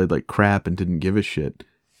just played like crap and didn't give a shit.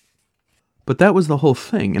 But that was the whole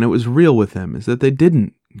thing, and it was real with them, is that they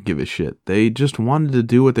didn't give a shit. They just wanted to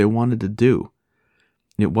do what they wanted to do.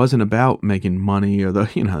 It wasn't about making money, or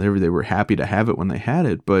they were happy to have it when they had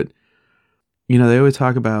it, but they always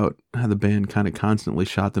talk about how the band kind of constantly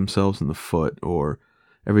shot themselves in the foot, or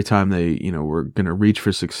every time they, were going to reach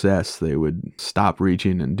for success, they would stop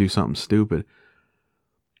reaching and do something stupid.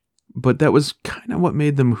 But that was kind of what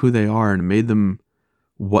made them who they are, and made them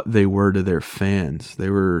what they were to their fans. They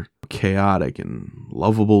were chaotic and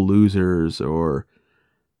lovable losers, or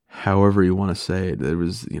however you want to say it. There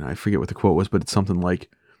was, I forget what the quote was, but it's something like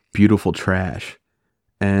beautiful trash.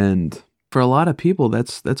 And for a lot of people,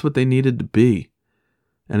 that's what they needed to be.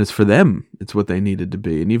 And it's for them, it's what they needed to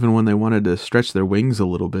be. And even when they wanted to stretch their wings a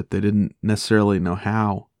little bit, they didn't necessarily know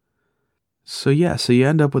how. So you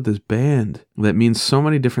end up with this band that means so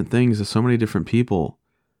many different things to so many different people,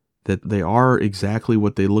 that they are exactly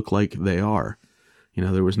what they look like they are.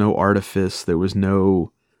 There was no artifice, there was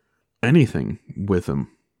no anything with them.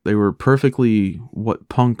 They were perfectly what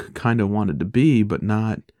punk kind of wanted to be, but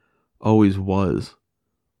not always was.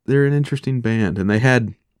 They're an interesting band, and they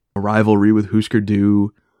had a rivalry with Husker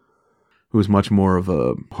Du, who was much more of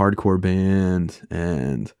a hardcore band,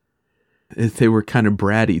 and they were kind of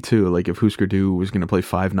bratty too. Like if Husker Du was going to play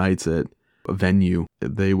 5 nights at a venue,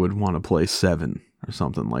 they would want to play 7 or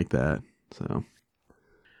something like that. So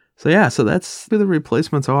that's who the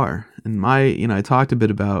Replacements are. And I talked a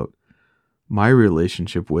bit about my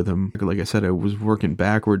relationship with them. Like I said, I was working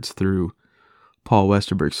backwards through Paul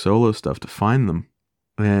Westerberg's solo stuff to find them.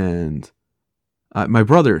 And my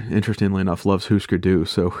brother, interestingly enough, loves Husker Du,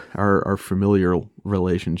 so our familial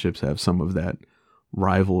relationships have some of that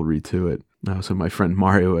rivalry to it. So my friend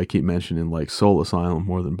Mario, I keep mentioning, like Soul Asylum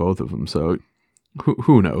more than both of them, so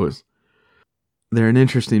who knows? They're an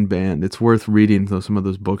interesting band. It's worth reading some of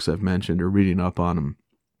those books I've mentioned, or reading up on them,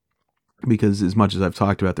 because as much as I've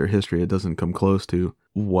talked about their history, it doesn't come close to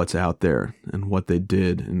what's out there and what they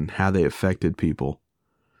did and how they affected people.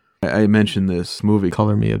 I mentioned this movie,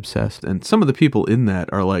 Color Me Obsessed, and some of the people in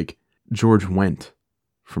that are like George Wendt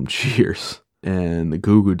from Cheers, and the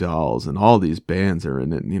Goo Goo Dolls, and all these bands are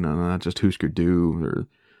in it, not just Husker Du, or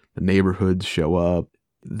the Neighborhoods show up.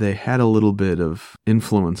 They had a little bit of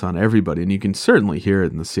influence on everybody, and you can certainly hear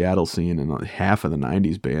it in the Seattle scene, and half of the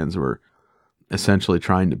 90s bands were essentially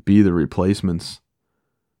trying to be the Replacements.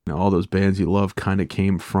 All those bands you love kind of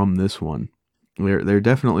came from this one. They're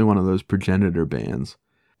definitely one of those progenitor bands,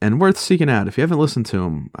 and worth seeking out. If you haven't listened to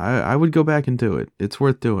them, I would go back and do it. It's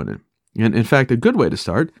worth doing it. And in fact, a good way to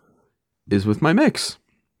start is with my mix.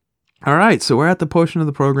 All right, so we're at the portion of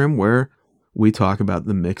the program where we talk about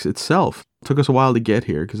the mix itself. It took us a while to get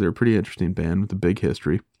here because they're a pretty interesting band with a big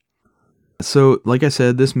history. So, like I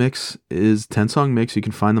said, this mix is 10-song mix. You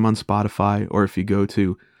can find them on Spotify, or if you go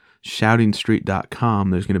to shoutingstreet.com,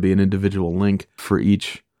 there's going to be an individual link for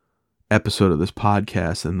each episode of this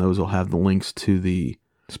podcast, and those will have the links to the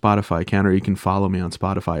Spotify account, or you can follow me on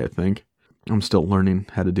Spotify, I think. I'm still learning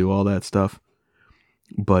how to do all that stuff,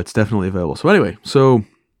 but it's definitely available. So anyway, so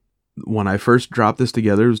when I first dropped this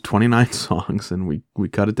together, it was 29 songs, and we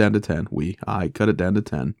cut it down to 10. I cut it down to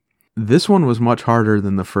 10. This one was much harder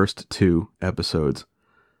than the first 2 episodes,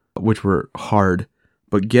 which were hard,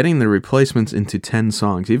 but getting the replacements into 10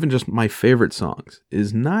 songs, even just my favorite songs,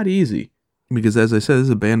 is not easy, because as I said, this is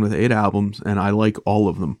a band with 8 albums, and I like all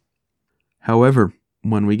of them. However,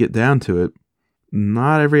 when we get down to it,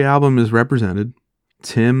 not every album is represented.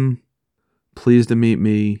 Tim, Pleased to Meet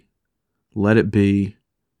Me, Let It Be,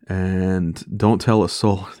 and Don't Tell a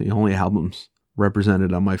Soul are the only albums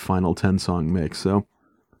represented on my final 10-song mix. So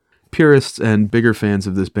purists and bigger fans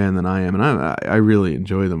of this band than I am, and I really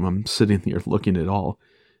enjoy them. I'm sitting here looking at all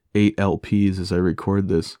 8 LPs as I record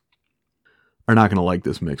this, are not going to like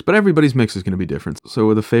this mix, but everybody's mix is going to be different. So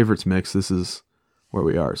with a favorites mix, this is where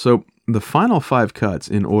we are. So the final 5 cuts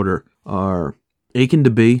in order are Aching to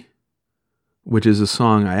Be, which is a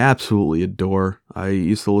song I absolutely adore. I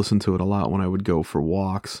used to listen to it a lot when I would go for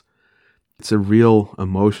walks. It's a real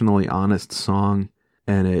emotionally honest song,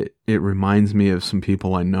 and it reminds me of some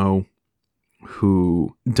people I know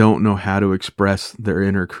who don't know how to express their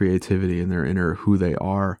inner creativity and their inner who they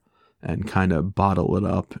are, and kind of bottle it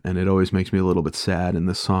up, and it always makes me a little bit sad, and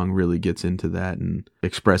this song really gets into that and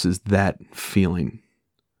expresses that feeling.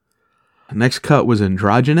 Next cut was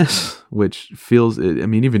Androgynous, which feels,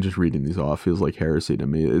 even just reading these off feels like heresy to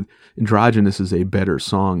me. Androgynous is a better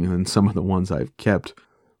song than some of the ones I've kept,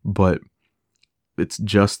 but it's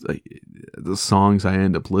just the songs I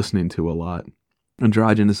end up listening to a lot.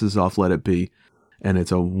 Androgynous is off Let It Be, and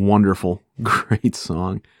it's a wonderful, great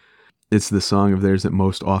song. It's the song of theirs that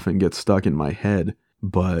most often gets stuck in my head,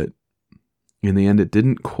 but in the end it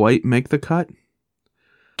didn't quite make the cut.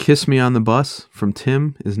 Kiss Me on the Bus from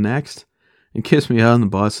Tim is next. And Kiss Me on the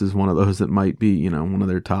Bus is one of those that might be, one of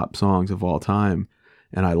their top songs of all time.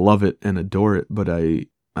 And I love it and adore it, but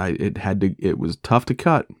it was tough to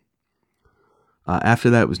cut. After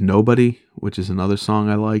that was Nobody, which is another song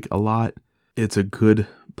I like a lot. It's a good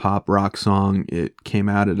pop rock song. It came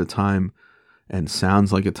out at a time and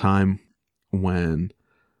sounds like a time when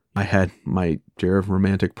I had my share of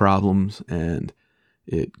romantic problems, and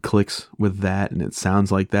it clicks with that, and it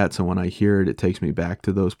sounds like that. So when I hear it, it takes me back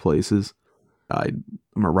to those places. I'm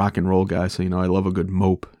a rock and roll guy, so I love a good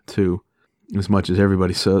mope too, as much as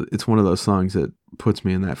everybody. So it's one of those songs that puts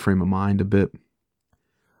me in that frame of mind a bit.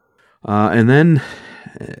 And then,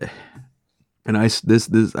 and I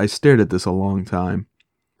stared at this a long time,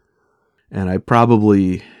 and I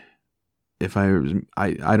probably,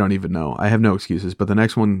 I don't even know. I have no excuses. But the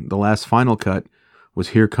next one, the last final cut, was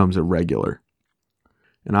Here Comes a Regular,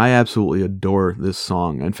 and I absolutely adore this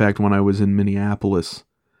song. In fact, when I was in Minneapolis,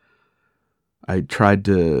 I tried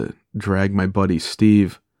to drag my buddy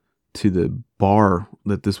Steve to the bar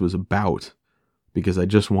that this was about because I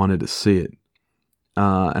just wanted to see it.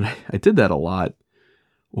 And I did that a lot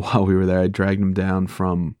while we were there. I dragged him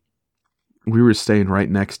down we were staying right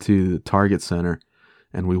next to the Target Center,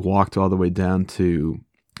 and we walked all the way down to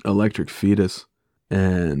Electric Fetus.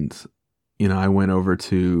 And, I went over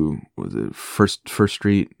to, was it First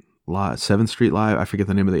Street Live, 7th Street Live? I forget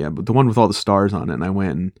the name of the, but the one with all the stars on it. And I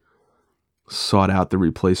went and sought out the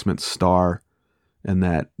replacement star and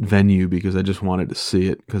that venue because I just wanted to see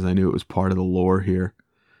it, because I knew it was part of the lore here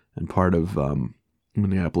and part of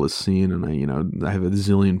Minneapolis scene. And I have a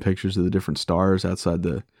zillion pictures of the different stars outside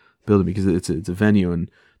the building because it's a venue,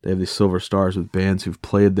 and they have these silver stars with bands who've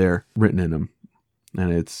played there written in them,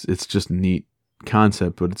 and it's just a neat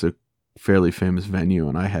concept, but it's a fairly famous venue,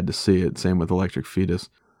 and I had to see it. Same with Electric Fetus,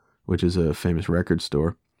 which is a famous record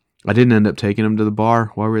store. I didn't end up taking him to the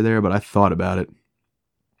bar while we were there, but I thought about it.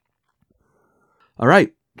 All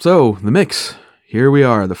right, so the mix. Here we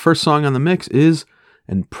are. The first song on the mix is,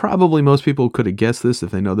 and probably most people could have guessed this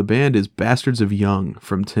if they know the band, is Bastards of Young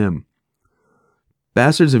from Tim.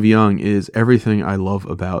 Bastards of Young is everything I love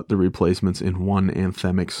about the Replacements in one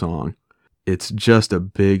anthemic song. It's just a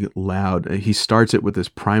big, loud, he starts it with this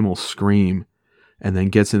primal scream, and then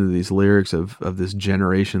gets into these lyrics of this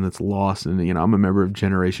generation that's lost. And, I'm a member of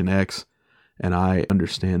Generation X, and I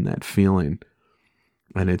understand that feeling.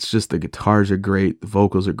 And it's just, the guitars are great, the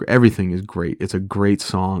vocals are great, everything is great. It's a great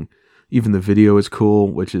song. Even the video is cool,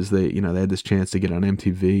 which is they had this chance to get on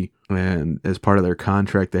MTV, and as part of their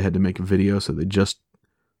contract, they had to make a video. So they just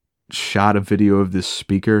shot a video of this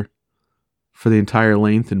speaker for the entire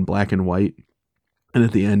length in black and white. And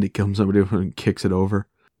at the end, it comes somebody and kicks it over.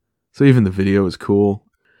 So even the video is cool.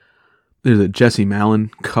 There's a Jesse Malin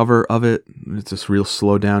cover of it. It's this real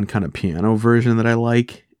slow down kind of piano version that I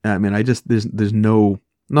like. There's no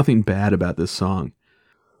nothing bad about this song.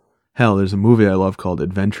 Hell, there's a movie I love called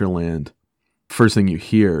Adventureland. First thing you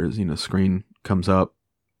hear is, screen comes up,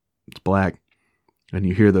 it's black, and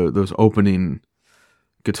you hear those opening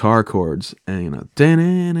guitar chords, and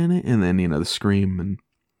and then the scream, and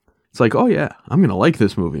it's like, oh yeah, I'm gonna like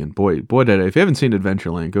this movie. And boy, if you haven't seen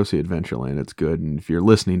Adventureland, go see Adventureland. It's good, and if you're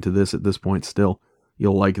listening to this at this point still,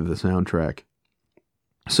 you'll like the soundtrack.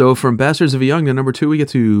 So from Bastards of a Young to number 2, we get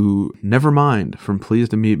to Nevermind from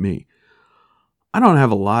Pleased to Meet Me. I don't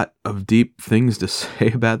have a lot of deep things to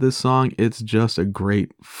say about this song. It's just a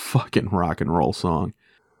great fucking rock and roll song.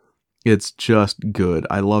 It's just good.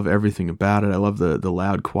 I love everything about it. I love the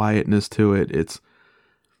loud quietness to it. It's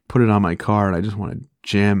put it on my car and I just want to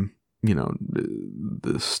jam,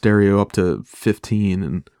 the stereo up to 15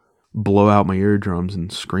 and blow out my eardrums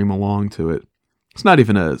and scream along to it. It's not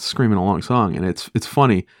even a screaming along song, and it's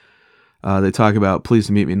funny. They talk about Pleased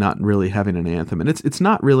to Meet Me not really having an anthem, and it's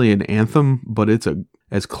not really an anthem, but it's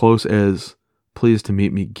as close as Pleased to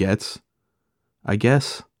Meet Me gets, I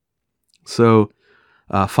guess. So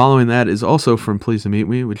following that is also from Pleased to Meet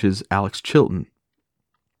Me, which is Alex Chilton,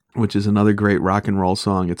 which is another great rock and roll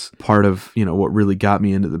song. It's part of, what really got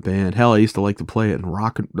me into the band. Hell, I used to like to play it in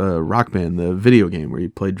Rock Band, the video game where you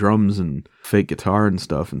play drums and fake guitar and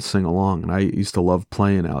stuff and sing along. And I used to love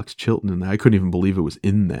playing Alex Chilton, and I couldn't even believe it was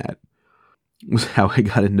in that. It was how I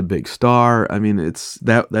got into Big Star. I mean, it's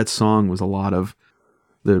that song was a lot of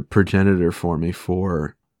the progenitor for me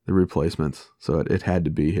for the Replacements, so it had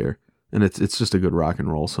to be here. And it's just a good rock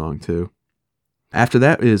and roll song too. After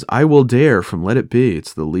that is I Will Dare from Let It Be.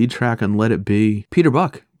 It's the lead track on Let It Be. Peter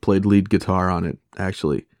Buck played lead guitar on it,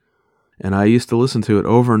 actually. And I used to listen to it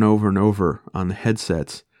over and over and over on the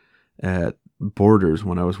headsets at Borders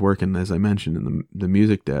when I was working, as I mentioned, in the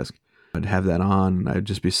music desk. I'd have that on, and I'd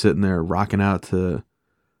just be sitting there rocking out to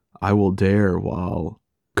I Will Dare while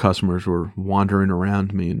customers were wandering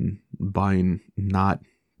around me and buying not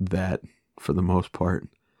that for the most part.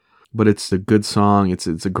 But it's a good song. It's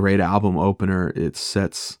a great album opener. It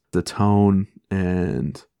sets the tone,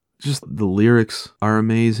 and just the lyrics are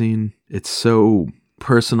amazing. It's so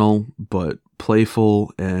personal but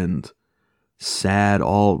playful and sad,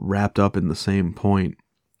 all wrapped up in the same point.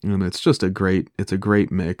 And it's just a great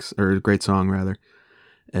mix, or a great song rather.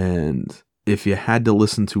 And if you had to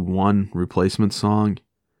listen to one Replacement song,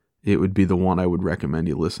 it would be the one I would recommend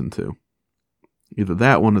you listen to. Either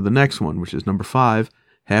that one or the next one, which is number 5.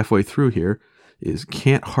 Halfway through here, is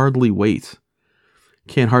Can't Hardly Wait.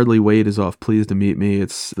 Can't Hardly Wait is off Pleased to Meet Me.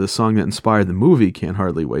 It's the song that inspired the movie Can't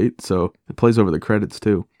Hardly Wait, so it plays over the credits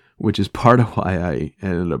too, which is part of why I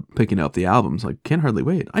ended up picking up the albums. Like, Can't Hardly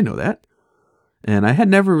Wait, I know that. And I had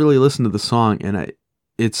never really listened to the song, and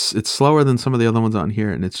it's slower than some of the other ones on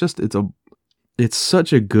here, and it's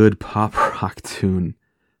such a good pop rock tune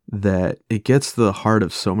that it gets to the heart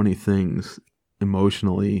of so many things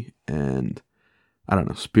emotionally and, I don't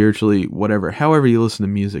know, spiritually, whatever. However you listen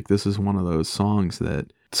to music, this is one of those songs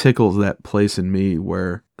that tickles that place in me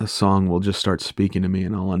where a song will just start speaking to me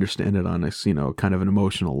and I'll understand it on a, kind of an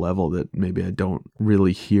emotional level that maybe I don't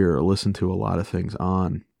really hear or listen to a lot of things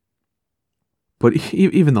on. But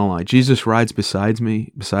even the line, Jesus rides beside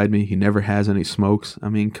me, he never has any smokes. I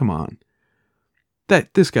mean, come on.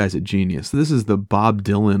 This guy's a genius. This is the Bob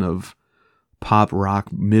Dylan of pop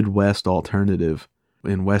rock Midwest alternative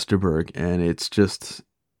in Westerberg, and it's just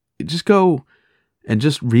go and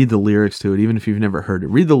just read the lyrics to it, even if you've never heard it.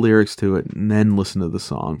 Read the lyrics to it and then listen to the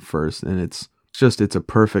song first, and it's a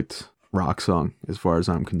perfect rock song as far as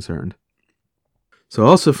I'm concerned. So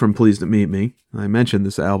also from Pleased to Meet Me, I mentioned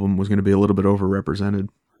this album was going to be a little bit overrepresented,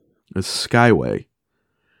 is Skyway.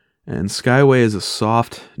 And Skyway is a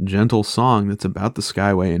soft, gentle song that's about the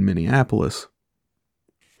Skyway in Minneapolis.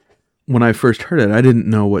 When I first heard it, I didn't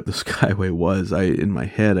know what the Skyway was. In my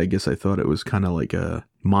head, I guess I thought it was kind of like a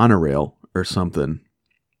monorail or something.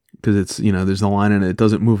 Because it's, there's the line in it, it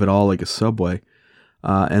doesn't move at all like a subway.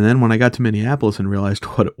 And then when I got to Minneapolis and realized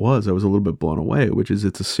what it was, I was a little bit blown away, which is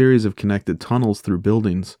it's a series of connected tunnels through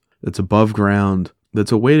buildings that's above ground.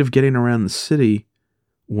 That's a way of getting around the city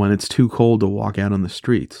when it's too cold to walk out on the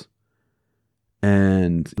streets.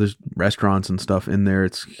 And there's restaurants and stuff in there.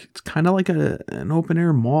 It's kind of like an open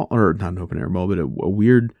air mall, or not an open air mall, but a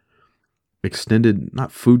weird extended,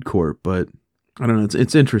 not food court, but I don't know.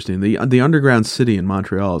 It's interesting. The underground city in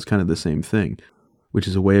Montreal is kind of the same thing, which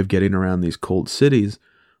is a way of getting around these cold cities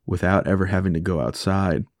without ever having to go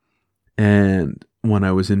outside. And when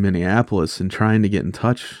I was in Minneapolis and trying to get in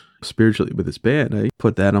touch spiritually with this band, I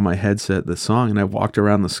put that on my headset, the song, and I walked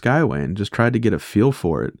around the Skyway and just tried to get a feel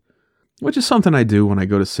for it. Which is something I do when I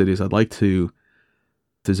go to cities. I'd like to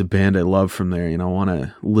there's a band I love from there, I want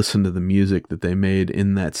to listen to the music that they made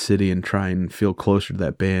in that city and try and feel closer to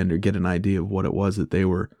that band or get an idea of what it was that they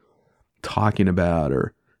were talking about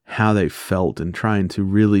or how they felt, and trying to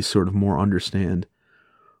really sort of more understand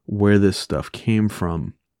where this stuff came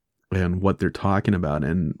from and what they're talking about.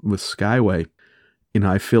 And with Skyway,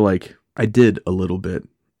 I feel like I did a little bit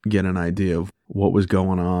get an idea of what was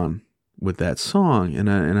going on with that song, and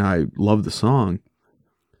I love the song,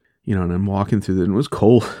 and I'm walking through it, and it was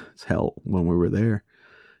cold as hell when we were there,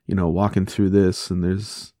 walking through this, and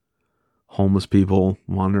there's homeless people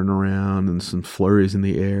wandering around and some flurries in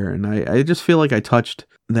the air, and I just feel like I touched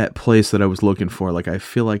that place that I was looking for. Like, I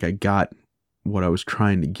feel like I got what I was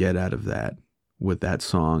trying to get out of that with that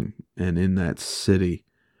song and in that city.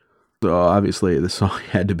 So obviously the song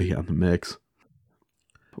had to be on the mix.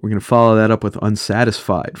 We're going to follow that up with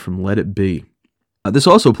Unsatisfied from Let It Be. This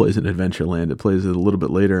also plays in Adventureland. It plays it a little bit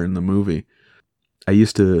later in the movie. I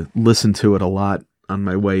used to listen to it a lot on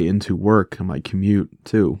my way into work, on my commute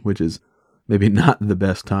too, which is maybe not the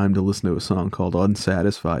best time to listen to a song called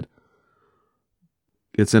Unsatisfied.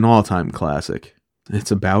 It's an all-time classic.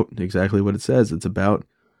 It's about exactly what it says. It's about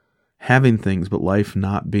having things, but life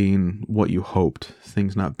not being what you hoped.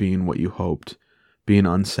 Things not being what you hoped. Being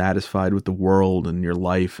unsatisfied with the world and your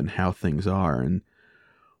life and how things are. And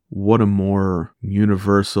what a more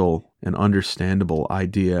universal and understandable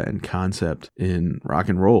idea and concept in rock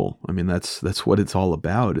and roll. I mean, that's what it's all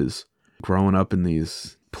about, is growing up in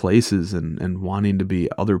these places and wanting to be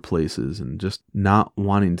other places, and just not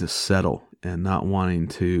wanting to settle and not wanting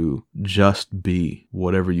to just be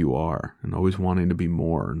whatever you are, and always wanting to be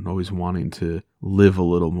more, and always wanting to live a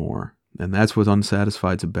little more. And that's what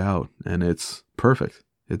Unsatisfied's about, and it's perfect.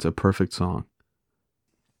 It's a perfect song.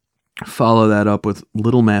 Follow that up with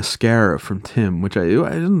Little Mascara from Tim, which I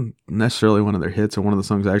isn't necessarily one of their hits or one of the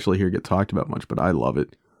songs I actually hear get talked about much, but I love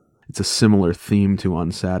it. It's a similar theme to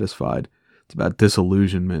Unsatisfied. It's about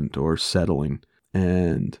disillusionment or settling,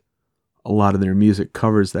 and a lot of their music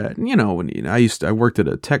covers that. And, I worked at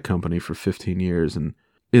a tech company for 15 years, and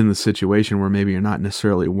in the situation where maybe you're not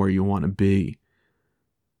necessarily where you want to be,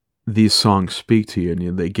 these songs speak to you,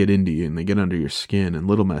 and they get into you, and they get under your skin. And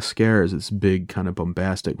Little Mascara is this big kind of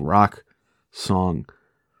bombastic rock song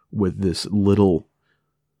with this little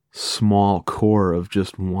small core of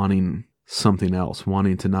just wanting something else,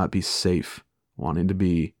 wanting to not be safe, wanting to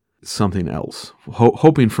be something else,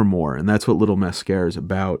 hoping for more. And that's what Little Mascara is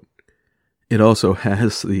about. It also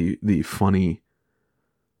has the funny,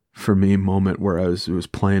 for me, moment where it was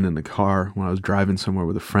playing in the car when I was driving somewhere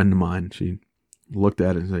with a friend of mine. She looked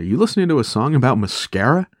at it and said, "Are you listening to a song about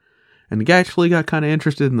mascara?" And the guy actually got kind of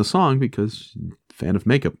interested in the song because he's a fan of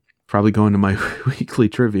makeup. Probably going to my weekly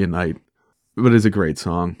trivia night. But it's a great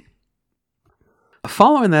song.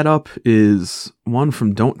 Following that up is one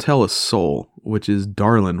from Don't Tell a Soul, which is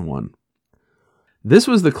Darlin' One. This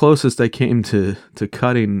was the closest I came to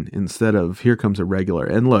cutting instead of Here Comes a Regular.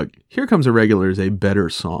 And look, Here Comes a Regular is a better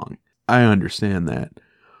song. I understand that.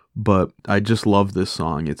 But I just love this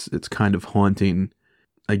song. It's kind of haunting.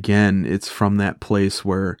 Again, it's from that place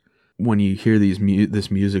where when you hear this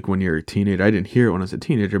music when you're a teenager, I didn't hear it when I was a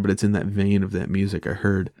teenager, but it's in that vein of that music I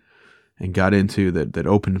heard and got into that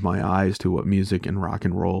opened my eyes to what music and rock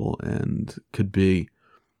and roll and could be.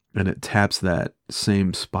 And it taps that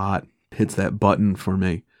same spot, hits that button for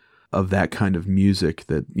me of that kind of music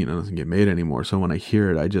that, doesn't get made anymore. So when I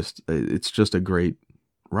hear it, it's just a great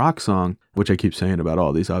rock song, which I keep saying about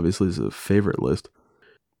all these, obviously is a favorite list,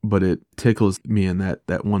 but it tickles me in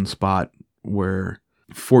that one spot where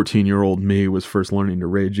 14-year-old me was first learning to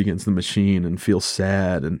Rage Against the Machine and feel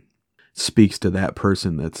sad, and speaks to that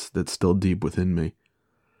person that's still deep within me.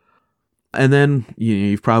 And then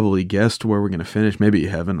you've probably guessed where we're going to finish. Maybe you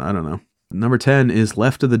haven't. I don't know. Number 10 is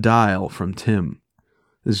Left of the Dial from Tim.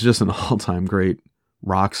 This is just an all-time great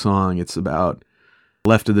rock song. It's about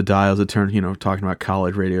Left of the Dial, talking about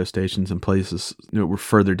college radio stations and places were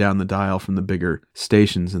further down the dial from the bigger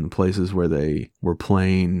stations and the places where they were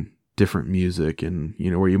playing different music and,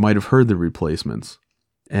 where you might have heard the Replacements.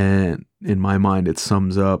 And in my mind, it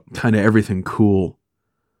sums up kind of everything cool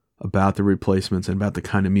about the Replacements and about the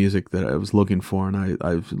kind of music that I was looking for and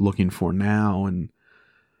I was looking for now, and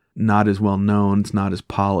not as well known, it's not as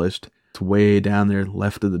polished. It's way down there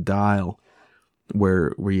left of the dial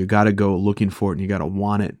where you got to go looking for it and you got to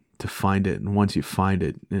want it to find it. And once you find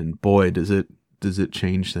it, and boy, does it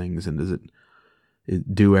change things, and does it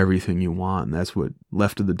do everything you want. And that's what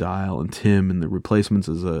Left of the Dial and Tim and the Replacements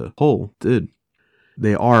as a whole did.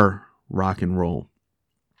 They are rock and roll.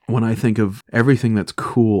 When I think of everything that's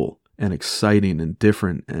cool and exciting and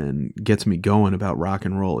different and gets me going about rock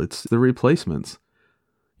and roll, it's the Replacements.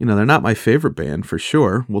 they're not my favorite band for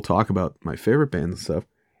sure. We'll talk about my favorite bands and stuff.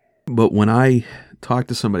 But when I talk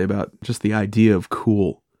to somebody about just the idea of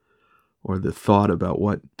cool, or the thought about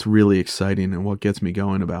what's really exciting and what gets me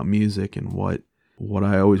going about music and what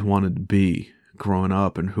I always wanted to be growing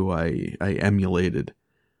up and who I emulated,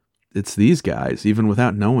 it's these guys, even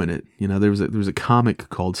without knowing it. There was a comic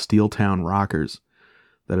called Steel Town Rockers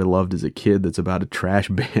that I loved as a kid that's about a trash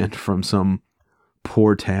band from some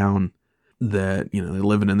poor town that, they're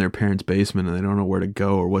living in their parents' basement and they don't know where to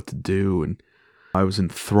go or what to do. And I was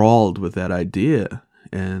enthralled with that idea,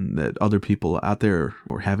 and that other people out there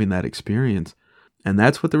were having that experience. And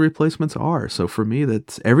that's what the Replacements are. So for me,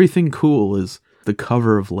 that's everything cool is the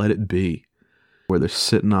cover of Let It Be, where they're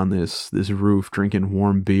sitting on this roof drinking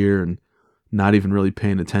warm beer and not even really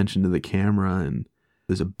paying attention to the camera. And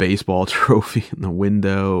there's a baseball trophy in the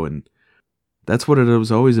window. And that's what it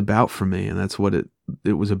was always about for me. And that's what it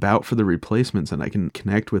was about for the Replacements. And I can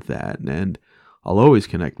connect with that. And I'll always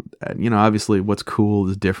connect with that. Obviously what's cool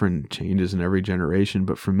is different, changes in every generation.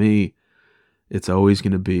 But for me, it's always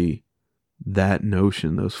going to be that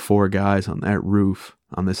notion, those four guys on that roof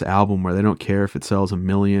on this album where they don't care if it sells 1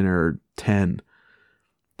 million or 10.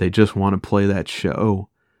 They just want to play that show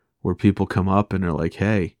where people come up and they're like,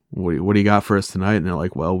 hey, what do you got for us tonight? And they're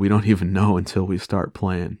like, well, we don't even know until we start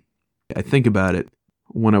playing. I think about it.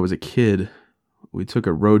 When I was a kid, we took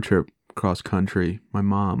a road trip cross country, my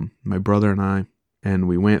mom, my brother and I, and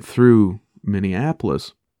we went through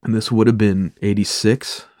Minneapolis. And this would have been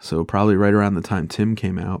 86, so probably right around the time Tim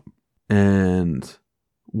came out. And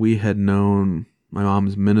we had known my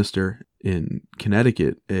mom's minister in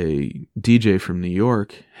Connecticut, a DJ from New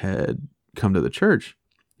York, had come to the church.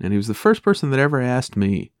 And he was the first person that ever asked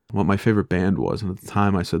me what my favorite band was. And at the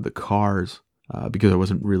time I said The Cars, because I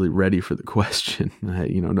wasn't really ready for the question.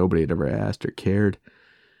 Nobody had ever asked or cared.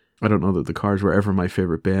 I don't know that The Cars were ever my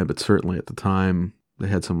favorite band, but certainly at the time they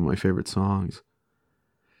had some of my favorite songs.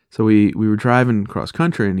 So we were driving cross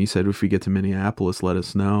country, and he said, if we get to Minneapolis, let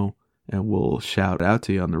us know, and we'll shout out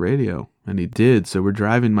to you on the radio. And he did. So we're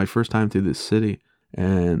driving my first time through this city,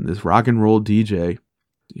 and this rock and roll DJ,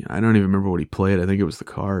 I don't even remember what he played. I think it was The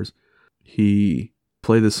Cars. He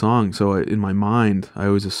played the song. So in my mind, I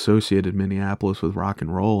always associated Minneapolis with rock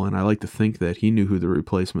and roll, and I like to think that he knew who the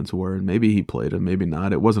Replacements were, and maybe he played them, maybe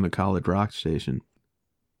not. It wasn't a college rock station.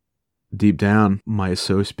 Deep down, my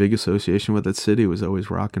big association with that city was always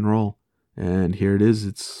rock and roll. And here it is.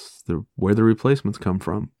 It's where the Replacements come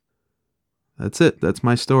from. That's it. That's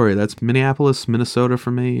my story. That's Minneapolis, Minnesota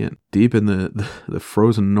for me, and deep in the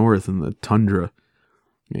frozen north in the tundra.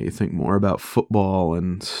 You think more about football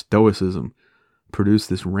and stoicism. Produced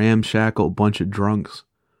this ramshackle bunch of drunks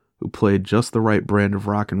who played just the right brand of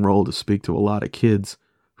rock and roll to speak to a lot of kids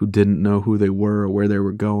who didn't know who they were or where they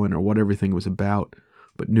were going or what everything was about,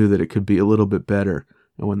 but knew that it could be a little bit better.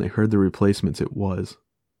 And when they heard the Replacements, it was.